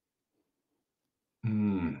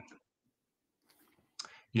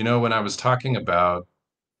 When I was talking about,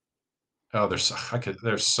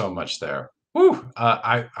 there's so much there. Woo!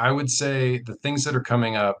 I would say the things that are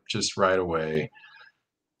coming up just right away.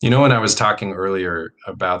 When I was talking earlier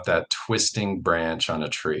about that twisting branch on a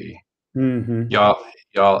tree, y'all,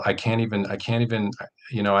 y'all, I can't even,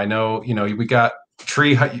 I know, we got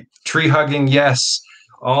tree hugging, yes,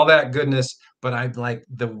 all that goodness, but I like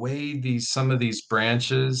the way some of these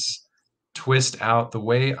branches twist out, the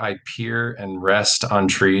way I peer and rest on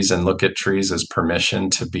trees and look at trees as permission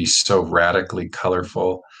to be so radically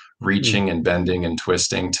colorful, Mm. reaching and bending and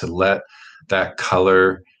twisting, to let that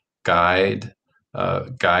color guide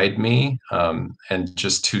guide me, and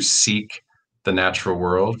just to seek the natural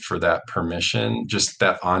world for that permission, just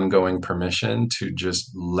that ongoing permission to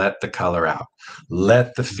just let the color out,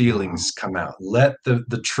 let the feelings come out, let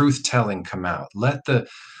the truth telling come out, let the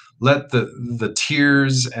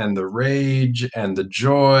tears and the rage and the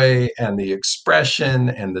joy and the expression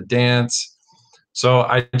and the dance. So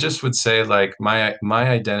I just would say, like, my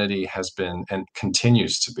identity has been and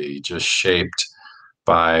continues to be just shaped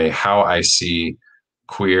by how I see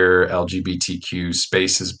queer LGBTQ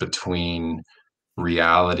spaces between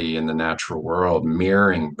reality and the natural world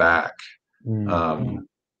mirroring back. Mm. um,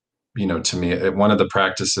 to me, one of the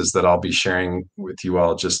practices that I'll be sharing with you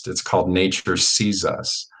all, just, it's called nature sees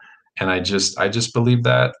us. And I just believe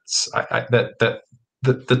that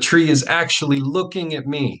the tree is actually looking at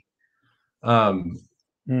me. um,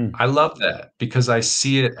 Mm. I love that because I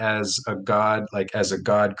see it as a God, like as a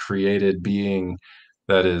God created being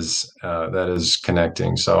that is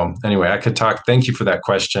connecting. So anyway, I could talk. Thank you for that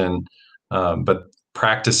question. But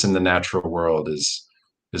practice in the natural world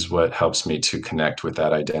is what helps me to connect with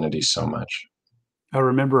that identity so much. I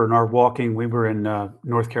remember in our walking, we were in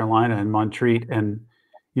North Carolina in Montreat, and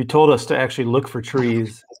you told us to actually look for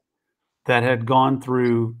trees that had gone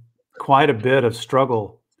through quite a bit of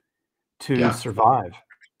struggle to Yeah, survive,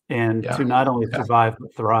 and yeah, to not only yeah, survive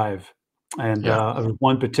but thrive. And yeah. there was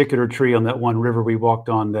one particular tree on that one river we walked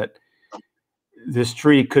on that this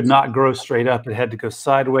tree could not grow straight up; it had to go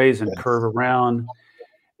sideways and curve around.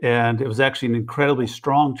 And it was actually an incredibly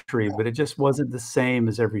strong tree, but it just wasn't the same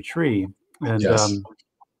as every tree. And Yes.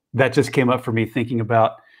 that just came up for me thinking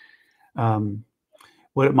about um,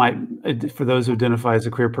 what it might, for those who identify as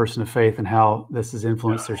a queer person of faith, and how this has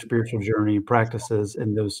influenced their spiritual journey and practices,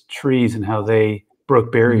 and those trees and how they broke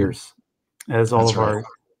Mm, barriers, as all that's of right. our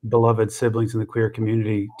beloved siblings in the queer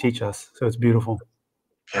community teach us. So it's beautiful.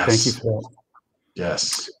 Thank you Yes. for that.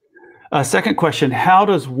 Yes. Second question: how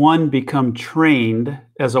does one become trained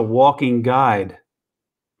as a walking guide?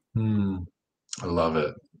 Mm, I love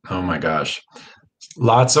it. Oh my gosh.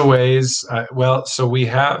 Lots of ways. Well, so we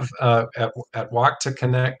have at Walk to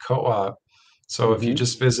Connect Co-op. So if you Hmm.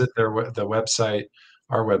 just visit the website,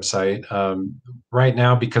 our website, right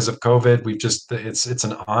now, because of COVID, it's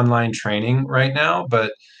an online training right now,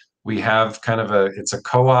 but we have kind of it's a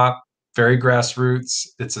co-op, very grassroots.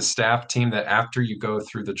 It's a staff team that after you go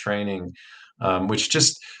through the training, which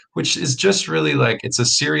is just really like, it's a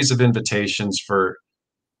series of invitations for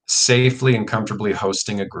safely and comfortably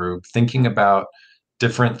hosting a group, thinking about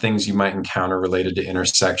different things you might encounter related to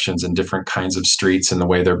intersections and different kinds of streets and the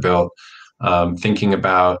way they're built, thinking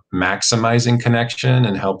about maximizing connection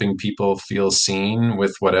and helping people feel seen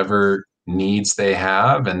with whatever needs they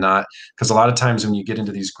have, and not, because a lot of times when you get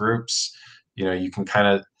into these groups, you can kind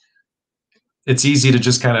of, it's easy to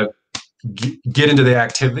just kind of get into the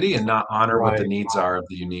activity and not honor what the Right. needs are of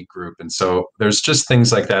the unique group. And so there's just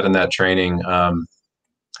things like that in that training.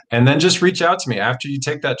 And then just reach out to me after you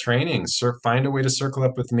take that training. Find a way to circle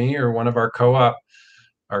up with me or one of our co-op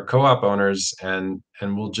owners, and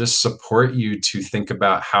we'll just support you to think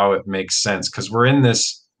about how it makes sense, because we're in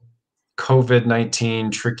this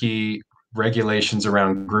COVID-19 tricky regulations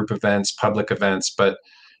around group events, public events, but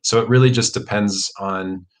so it really just depends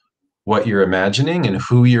on what you're imagining and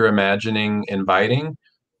who you're imagining inviting.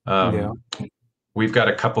 Yeah. Um, we've got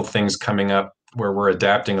a couple things coming up where we're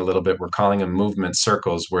adapting a little bit. We're calling them movement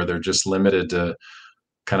circles, where they're just limited to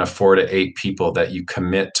kind of 4 to 8 people that you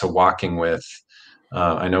commit to walking with.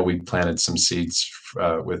 I know we planted some seeds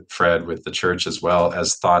with Fred, with the church, as well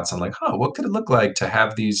as thoughts on, like, oh, what could it look like to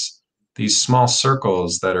have these small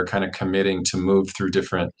circles that are kind of committing to move through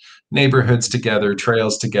different neighborhoods together,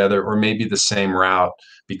 trails together, or maybe the same route,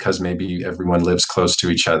 because maybe everyone lives close to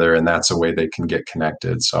each other and that's a way they can get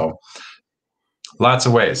connected. So lots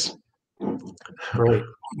of ways. Great.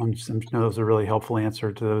 That was a really helpful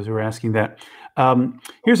answer to those who are asking that.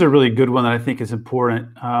 Here's a really good one that I think is important.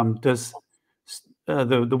 Does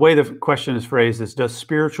the way the question is phrased is, does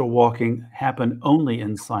spiritual walking happen only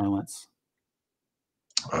in silence?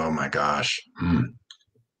 Oh my gosh.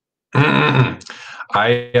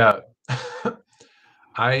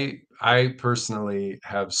 I I personally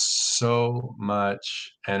have so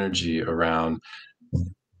much energy around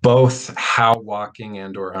both how walking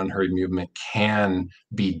and or unhurried movement can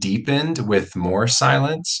be deepened with more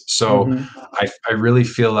silence. So Mm-hmm. I really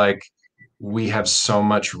feel like we have so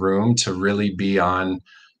much room to really be on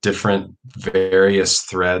different various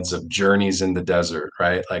threads of journeys in the desert,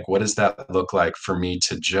 right? Like, what does that look like for me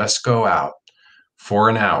to just go out for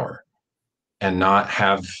an hour and not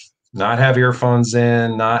have earphones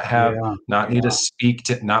in, Yeah. not need to speak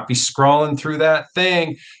to, not be scrolling through that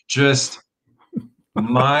thing, just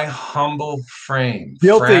my humble frame,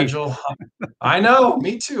 Guilty. fragile. I know,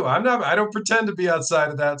 me too. I don't pretend to be outside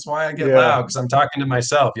of that. That's why I get Yeah. loud, because I'm talking to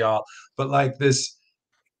myself, y'all. But like this,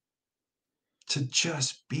 to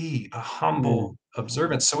just be a Mm. humble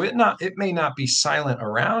observant. So it may not be silent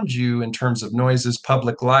around you in terms of noises,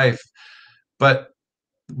 public life, but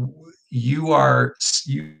you are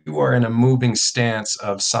in a moving stance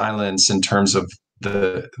of silence in terms of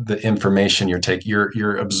the information you're taking.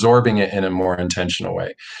 You're absorbing it in a more intentional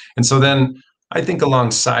way. And so then I think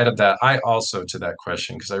alongside of that, I also, to that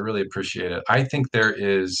question, because I really appreciate it, I think there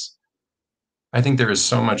is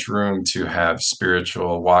so much room to have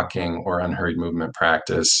spiritual walking or unhurried movement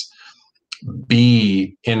practice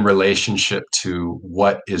be in relationship to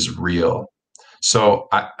what is real. So,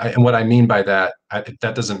 and what I mean by that,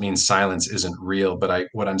 that doesn't mean silence isn't real, but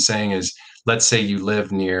what I'm saying is, let's say you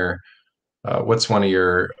live near, what's one of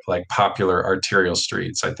your like popular arterial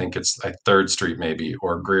streets? I think it's like Third Street, maybe,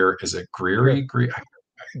 or Greer. Is it Sure. Greery? I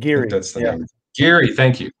think Geary. that's the Yeah. name. Geary,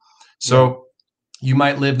 thank you. Yeah. So you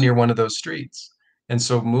might live near one of those streets. And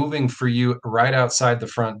so moving for you right outside the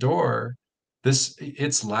front door,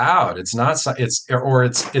 it's loud. It's not, or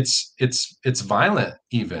it's violent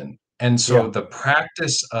even. And Yeah. so the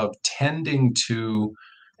practice of tending to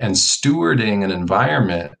and stewarding an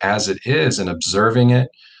environment as it is and observing it,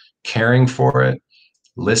 caring for it,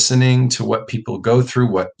 listening to what people go through,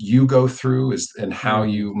 what you go through is, and how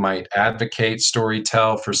Mm. you might advocate, story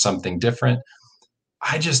tell for something different.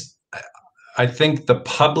 I just, I think the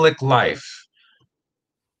public life,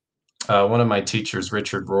 one of my teachers,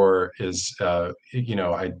 Richard Rohr, is, I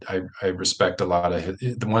respect a lot of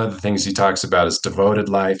one of the things he talks about is devoted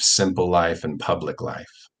life, simple life, and public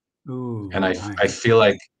life. Ooh, And I nice. feel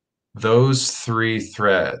like those three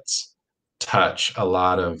threads touch a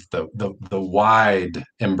lot of the wide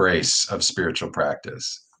embrace of spiritual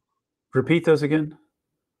practice. Repeat those again.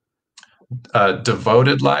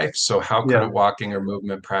 Devoted life. So how could a Yeah. walking or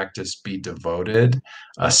movement practice be devoted?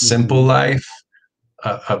 A simple Mm-hmm. life,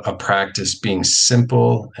 a practice being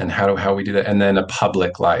simple, and how we do that, and then a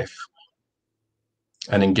public life,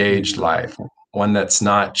 an engaged Mm. life, one that's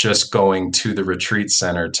not just going to the retreat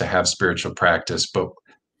center to have spiritual practice, but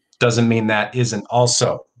doesn't mean that isn't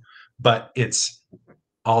also, but it's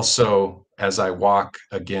also as I walk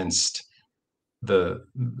against the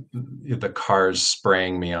cars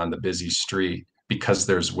spraying me on the busy street, because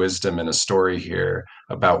there's wisdom in a story here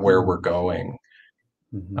about where we're going,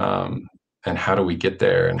 Mm-hmm. um, and how do we get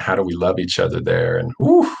there, and how do we love each other there, and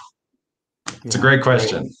whew, it's a Yeah. great Great.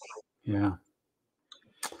 question. Yeah.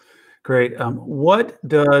 Great. What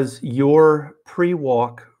does your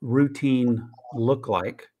pre-walk routine look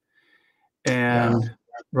like? Yeah. And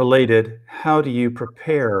related, how do you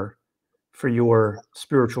prepare for your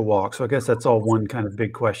spiritual walk? So I guess that's all one kind of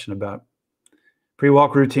big question about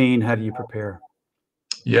pre-walk routine. How do you prepare?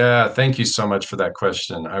 Yeah, thank you so much for that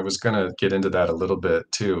question. I was going to get into that a little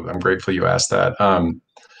bit too. I'm grateful you asked that.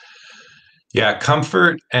 Yeah,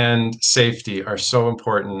 comfort and safety are so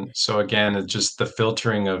important. So again, it's just the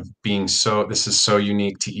filtering of being this is so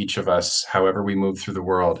unique to each of us, however we move through the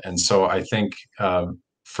world. And so I think,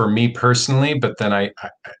 for me personally, but then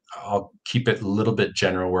I'll keep it a little bit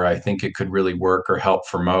general where I think it could really work or help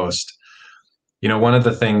for most. One of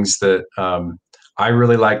the things that, I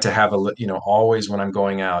really like to have always when I'm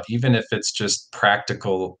going out, even if it's just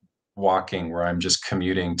practical walking where I'm just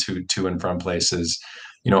commuting to and from places,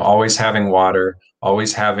 always having water,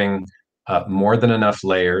 always having, more than enough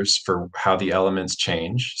layers for how the elements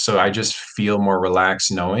change. So I just feel more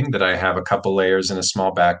relaxed knowing that I have a couple layers in a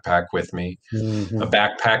small backpack with me, a Mm-hmm.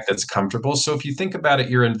 backpack that's comfortable. So if you think about it,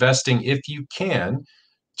 you're investing, if you can,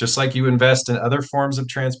 just like you invest in other forms of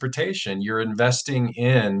transportation, you're investing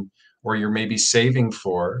in, or you're maybe saving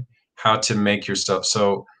for, how to make yourself.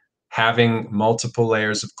 So having multiple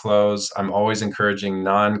layers of clothes, I'm always encouraging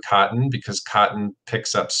non-cotton, because cotton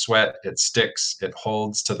picks up sweat, it sticks, it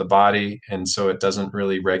holds to the body, and so it doesn't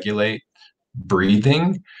really regulate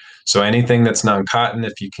breathing. So anything that's non-cotton,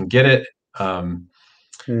 if you can get it, and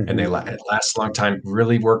Mm-hmm. it lasts a long time.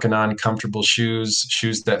 Really working on comfortable shoes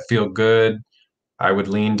that feel good. I would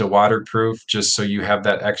lean to waterproof, just so you have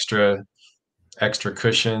that extra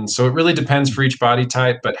cushion. So it really depends for each body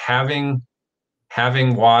type, but having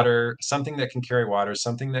water, something that can carry water,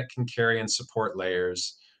 something that can carry and support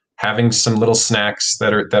layers, having some little snacks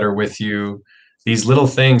that are with you, these little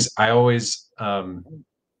things. I always, when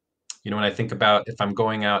I think about if I'm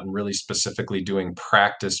going out and really specifically doing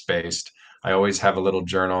practice based, I always have a little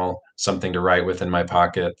journal, something to write with in my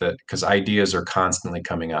pocket, that because ideas are constantly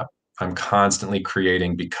coming up. I'm constantly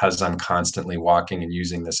creating because I'm constantly walking and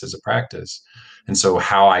using this as a practice. And so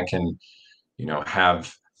how I can,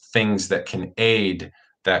 have things that can aid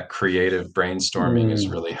that creative brainstorming is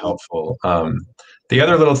really helpful. The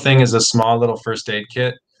other little thing is a small little first aid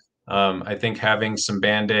kit. I think having some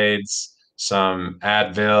Band-Aids, some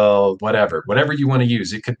Advil, whatever you want to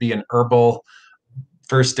use. It could be an herbal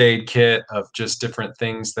first aid kit of just different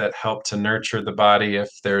things that help to nurture the body if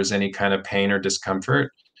there's any kind of pain or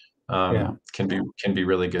discomfort. Can be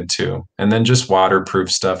really good too. And then just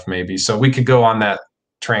waterproof stuff maybe. So we could go on that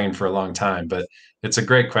train for a long time, but it's a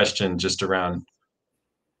great question just around,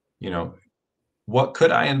 what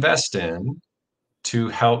could I invest in to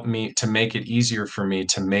help me to make it easier for me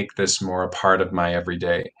to make this more a part of my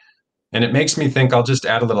everyday. And it makes me think, I'll just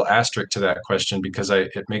add a little asterisk to that question because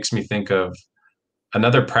it makes me think of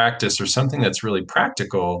another practice or something that's really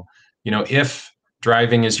practical. If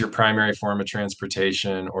driving is your primary form of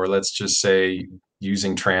transportation, or let's just say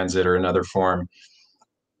using transit or another form,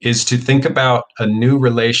 is to think about a new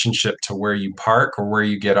relationship to where you park or where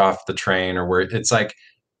you get off the train, or where it's like,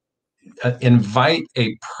 invite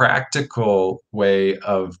a practical way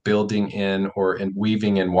of building in or in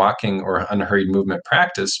weaving in walking or unhurried movement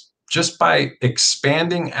practice just by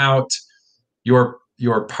expanding out your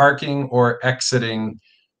parking or exiting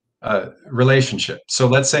relationship. So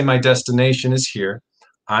let's say my destination is here.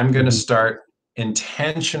 I'm going to start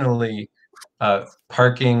intentionally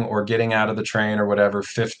parking or getting out of the train or whatever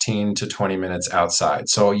 15 to 20 minutes outside.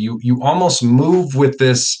 So you almost move with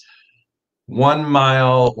this 1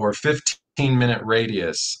 mile or 15-minute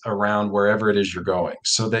radius around wherever it is you're going,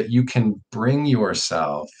 so that you can bring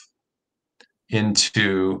yourself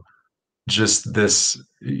into just this,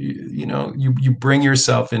 you bring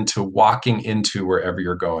yourself into walking into wherever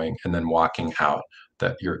you're going and then walking out,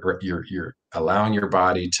 that you're allowing your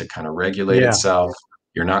body to kind of regulate itself.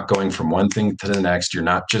 You're not going from one thing to the next. You're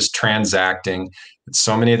not just transacting.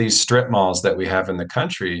 So many of these strip malls that we have in the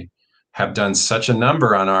country have done such a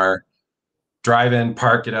number on our drive in,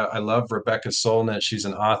 park it out. I love Rebecca Solnit. She's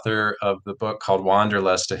an author of the book called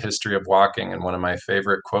Wanderlust, A History of Walking. And one of my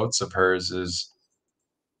favorite quotes of hers is,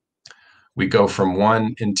 we go from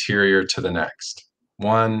one interior to the next,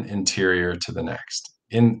 one interior to the next.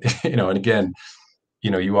 And again,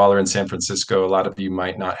 you all are in San Francisco. A lot of you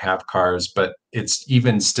might not have cars, but it's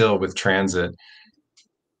even still with transit.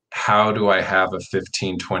 How do I have a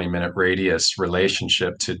 15, 20-minute radius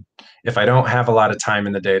relationship to, if I don't have a lot of time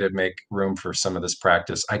in the day to make room for some of this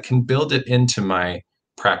practice, I can build it into my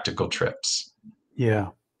practical trips. Yeah.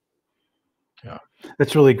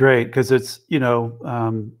 That's really great, because it's,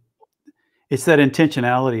 it's that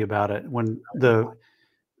intentionality about it. When the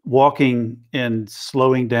walking and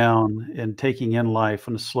slowing down and taking in life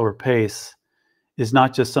on a slower pace is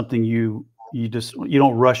not just something you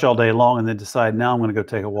don't rush all day long and then decide, now I'm going to go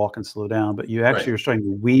take a walk and slow down, but you actually are starting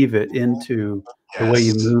to weave it into the way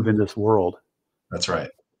you move in this world. That's right.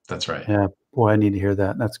 Yeah. Boy, I need to hear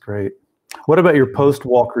that. That's great. What about your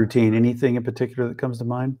post-walk routine? Anything in particular that comes to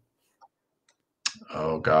mind?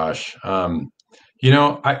 Oh gosh. I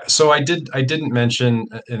didn't mention,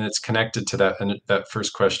 and it's connected to that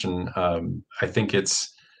first question. I think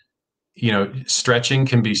it's, stretching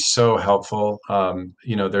can be so helpful.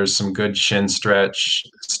 There's some good shin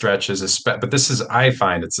stretches, but I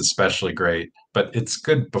find it's especially great, but it's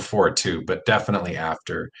good before too, but definitely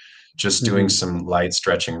after. Just doing some light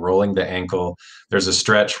stretching, rolling the ankle. There's a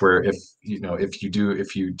stretch where if you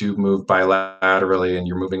do move bilaterally and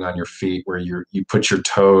you're moving on your feet, where you put your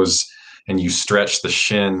toes and you stretch the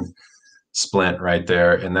shin splint right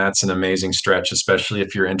there. And that's an amazing stretch, especially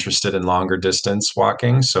if you're interested in longer distance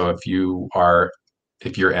walking. So if you're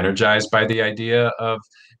energized by the idea of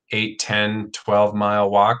 8, 10, 12-mile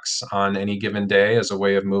walks on any given day as a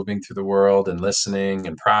way of moving through the world and listening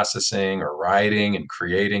and processing or writing and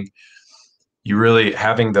creating, you really,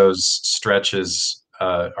 having those stretches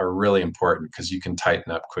are really important, because you can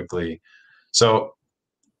tighten up quickly. So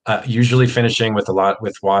usually finishing with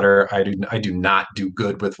water. I do not do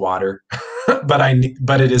good with water,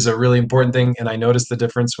 but it is a really important thing, and I notice the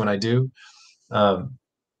difference when I do. And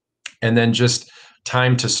then just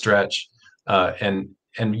time to stretch,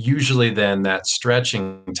 and usually then that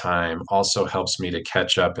stretching time also helps me to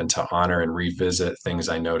catch up and to honor and revisit things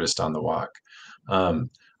I noticed on the walk.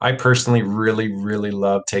 I personally really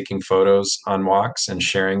love taking photos on walks and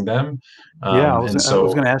sharing them. Yeah, And I was so,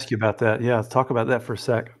 going to ask you about that. Yeah, talk about that for a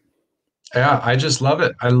sec. yeah, I just love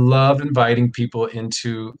it. I love inviting people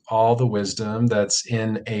into all the wisdom that's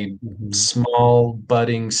in a Hmm. small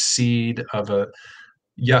budding seed of a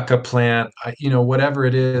yucca plant, whatever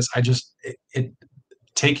it is. It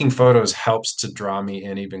taking photos helps to draw me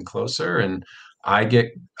in even closer, and I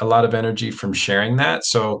get a lot of energy from sharing that.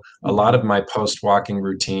 So a lot Hmm. of my post walking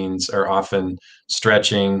routines are often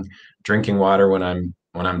stretching, drinking water when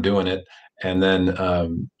I'm doing it, and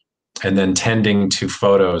then tending to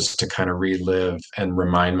photos to kind of relive and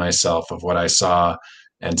remind myself of what I saw,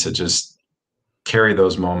 and to just carry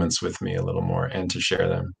those moments with me a little more and to share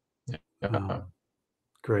them. Oh, Yeah.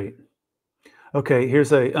 great. Okay,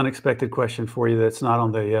 here's a unexpected question for you that's not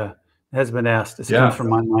on the has been asked. This comes Yeah. from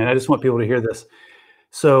my mind. I just want people to hear this.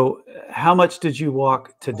 So, how much did you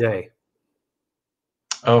walk today?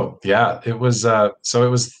 Oh, yeah. It was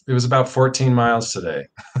about 14 miles today.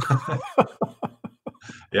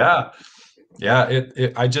 Yeah. Yeah,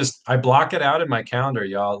 I block it out in my calendar,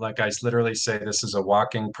 y'all. Like literally say this is a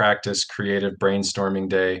walking practice, creative brainstorming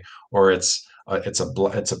day, or it's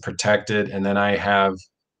a protected. And then I have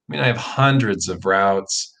hundreds of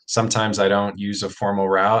routes. Sometimes I don't use a formal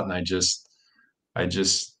route, and I just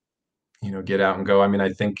get out and go. I mean, I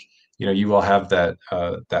think you will have that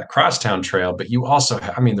crosstown trail, but you also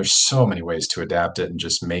I mean, there's so many ways to adapt it and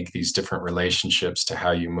just make these different relationships to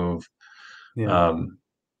how you move. Yeah. Um,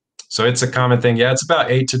 so it's a common thing. Yeah, it's about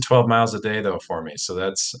 8 to 12 miles a day though for me. So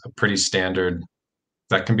that's a pretty standard.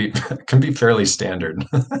 That can be can be fairly standard.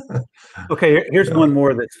 Okay, here's Yeah. one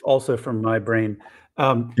more that's also from my brain.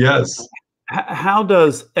 Um, Yes. how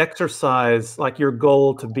does exercise, like your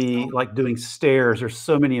goal to be like doing stairs? There's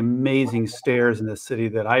so many amazing stairs in this city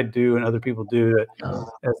that I do and other people do that Oh,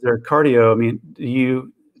 as their cardio. I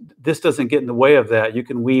mean, this doesn't get in the way of that. You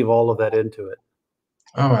can weave all of that into it.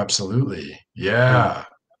 absolutely. Yeah. Yeah.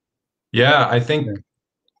 Yeah. I Yeah.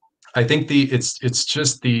 think it's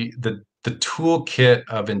just the toolkit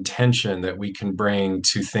of intention that we can bring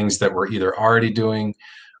to things that we're either already doing.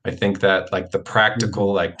 I think that like the practical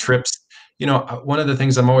Mhm. like trips, one of the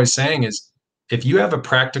things I'm always saying is if you have a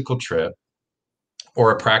practical trip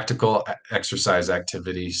or a practical exercise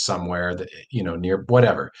activity somewhere that near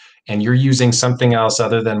whatever, and you're using something else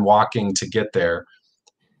other than walking to get there,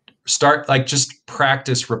 start like just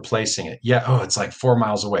practice replacing it. Yeah, oh, it's like 4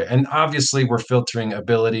 miles away, and obviously we're filtering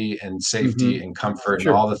ability and safety Mhm. and comfort and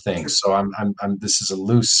Sure. all the things. So I'm this is a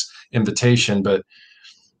loose invitation, but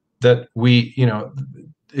that we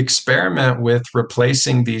experiment with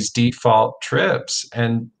replacing these default trips,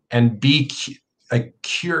 and be like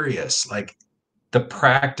curious, like the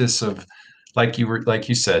practice of, like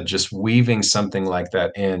you said, just weaving something like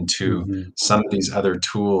that into Mhm. some of these other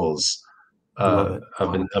tools Love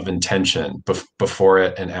it. of intention before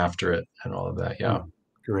it and after it and all of that. Yeah. Oh,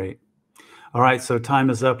 great. All right, so time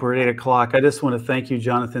is up. We're at 8 o'clock. I just want to thank you,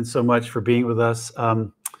 Jonathan, so much for being with us.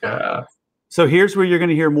 Yeah. So here's where you're going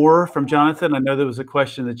to hear more from Jonathan. I know there was a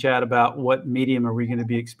question in the chat about what medium are we going to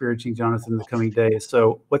be experiencing Jonathan in the coming days.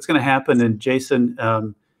 So what's going to happen, and Jason,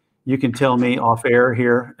 you can tell me off air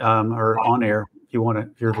here or on air if you want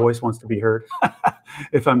to, if your voice wants to be heard,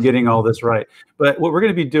 if I'm getting all this right. But what we're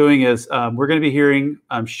going to be doing is we're going to be hearing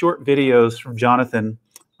short videos from Jonathan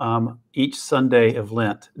each Sunday of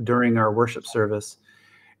Lent during our worship service.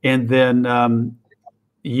 And then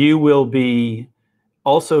you will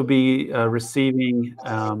also be receiving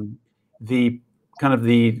the kind of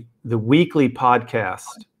the weekly podcast.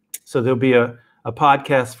 So there'll be a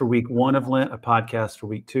podcast for week 1 of Lent, a podcast for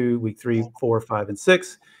week 2, week 3, 4, 5, and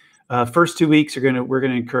 6. First 2 weeks we're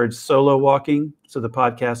gonna encourage solo walking, so the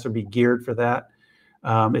podcast will be geared for that.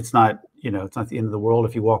 It's not it's not the end of the world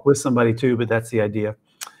if you walk with somebody too, but that's the idea.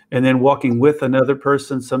 And then walking with another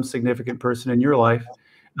person, some significant person in your life,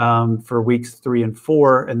 for weeks 3 and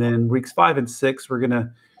 4, and then weeks 5 and 6, we're going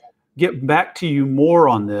to get back to you more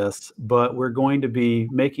on this, but we're going to be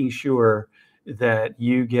making sure that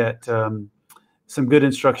you get some good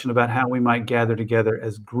instruction about how we might gather together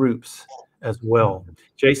as groups as well.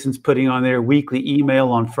 Jason's putting on their weekly email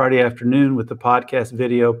on Friday afternoon with the podcast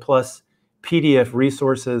video plus PDF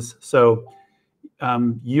resources. So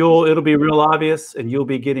it'll be real obvious, and you'll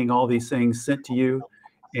be getting all these things sent to you,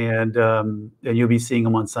 and you'll be seeing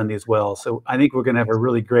them on Sunday as well. So I think we're going to have a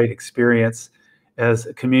really great experience as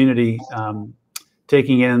a community,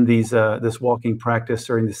 taking in this walking practice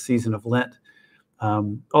during the season of Lent.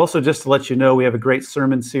 Also, just to let you know, we have a great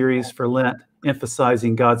sermon series for Lent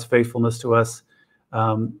emphasizing God's faithfulness to us.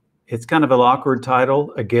 It's kind of an awkward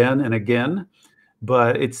title, Again and Again.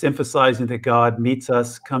 but it's emphasizing that God meets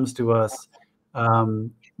us, comes to us,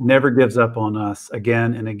 never gives up on us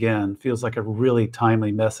again and again. Feels like a really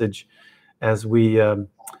timely message as we are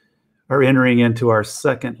entering into our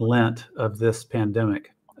second Lent of this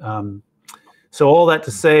pandemic. So all that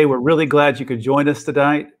to say, we're really glad you could join us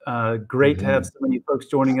tonight. Great to have so many folks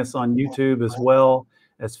joining us on YouTube as well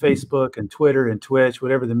as Facebook and Twitter and Twitch,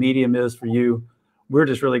 whatever the medium is for you. We're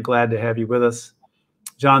just really glad to have you with us.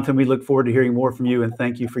 Jonathan, we look forward to hearing more from you, and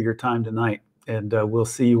thank you for your time tonight. And we'll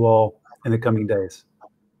see you all in the coming days.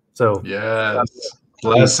 So, yes,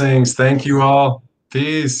 blessings. Thank you all.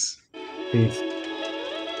 Peace. Peace.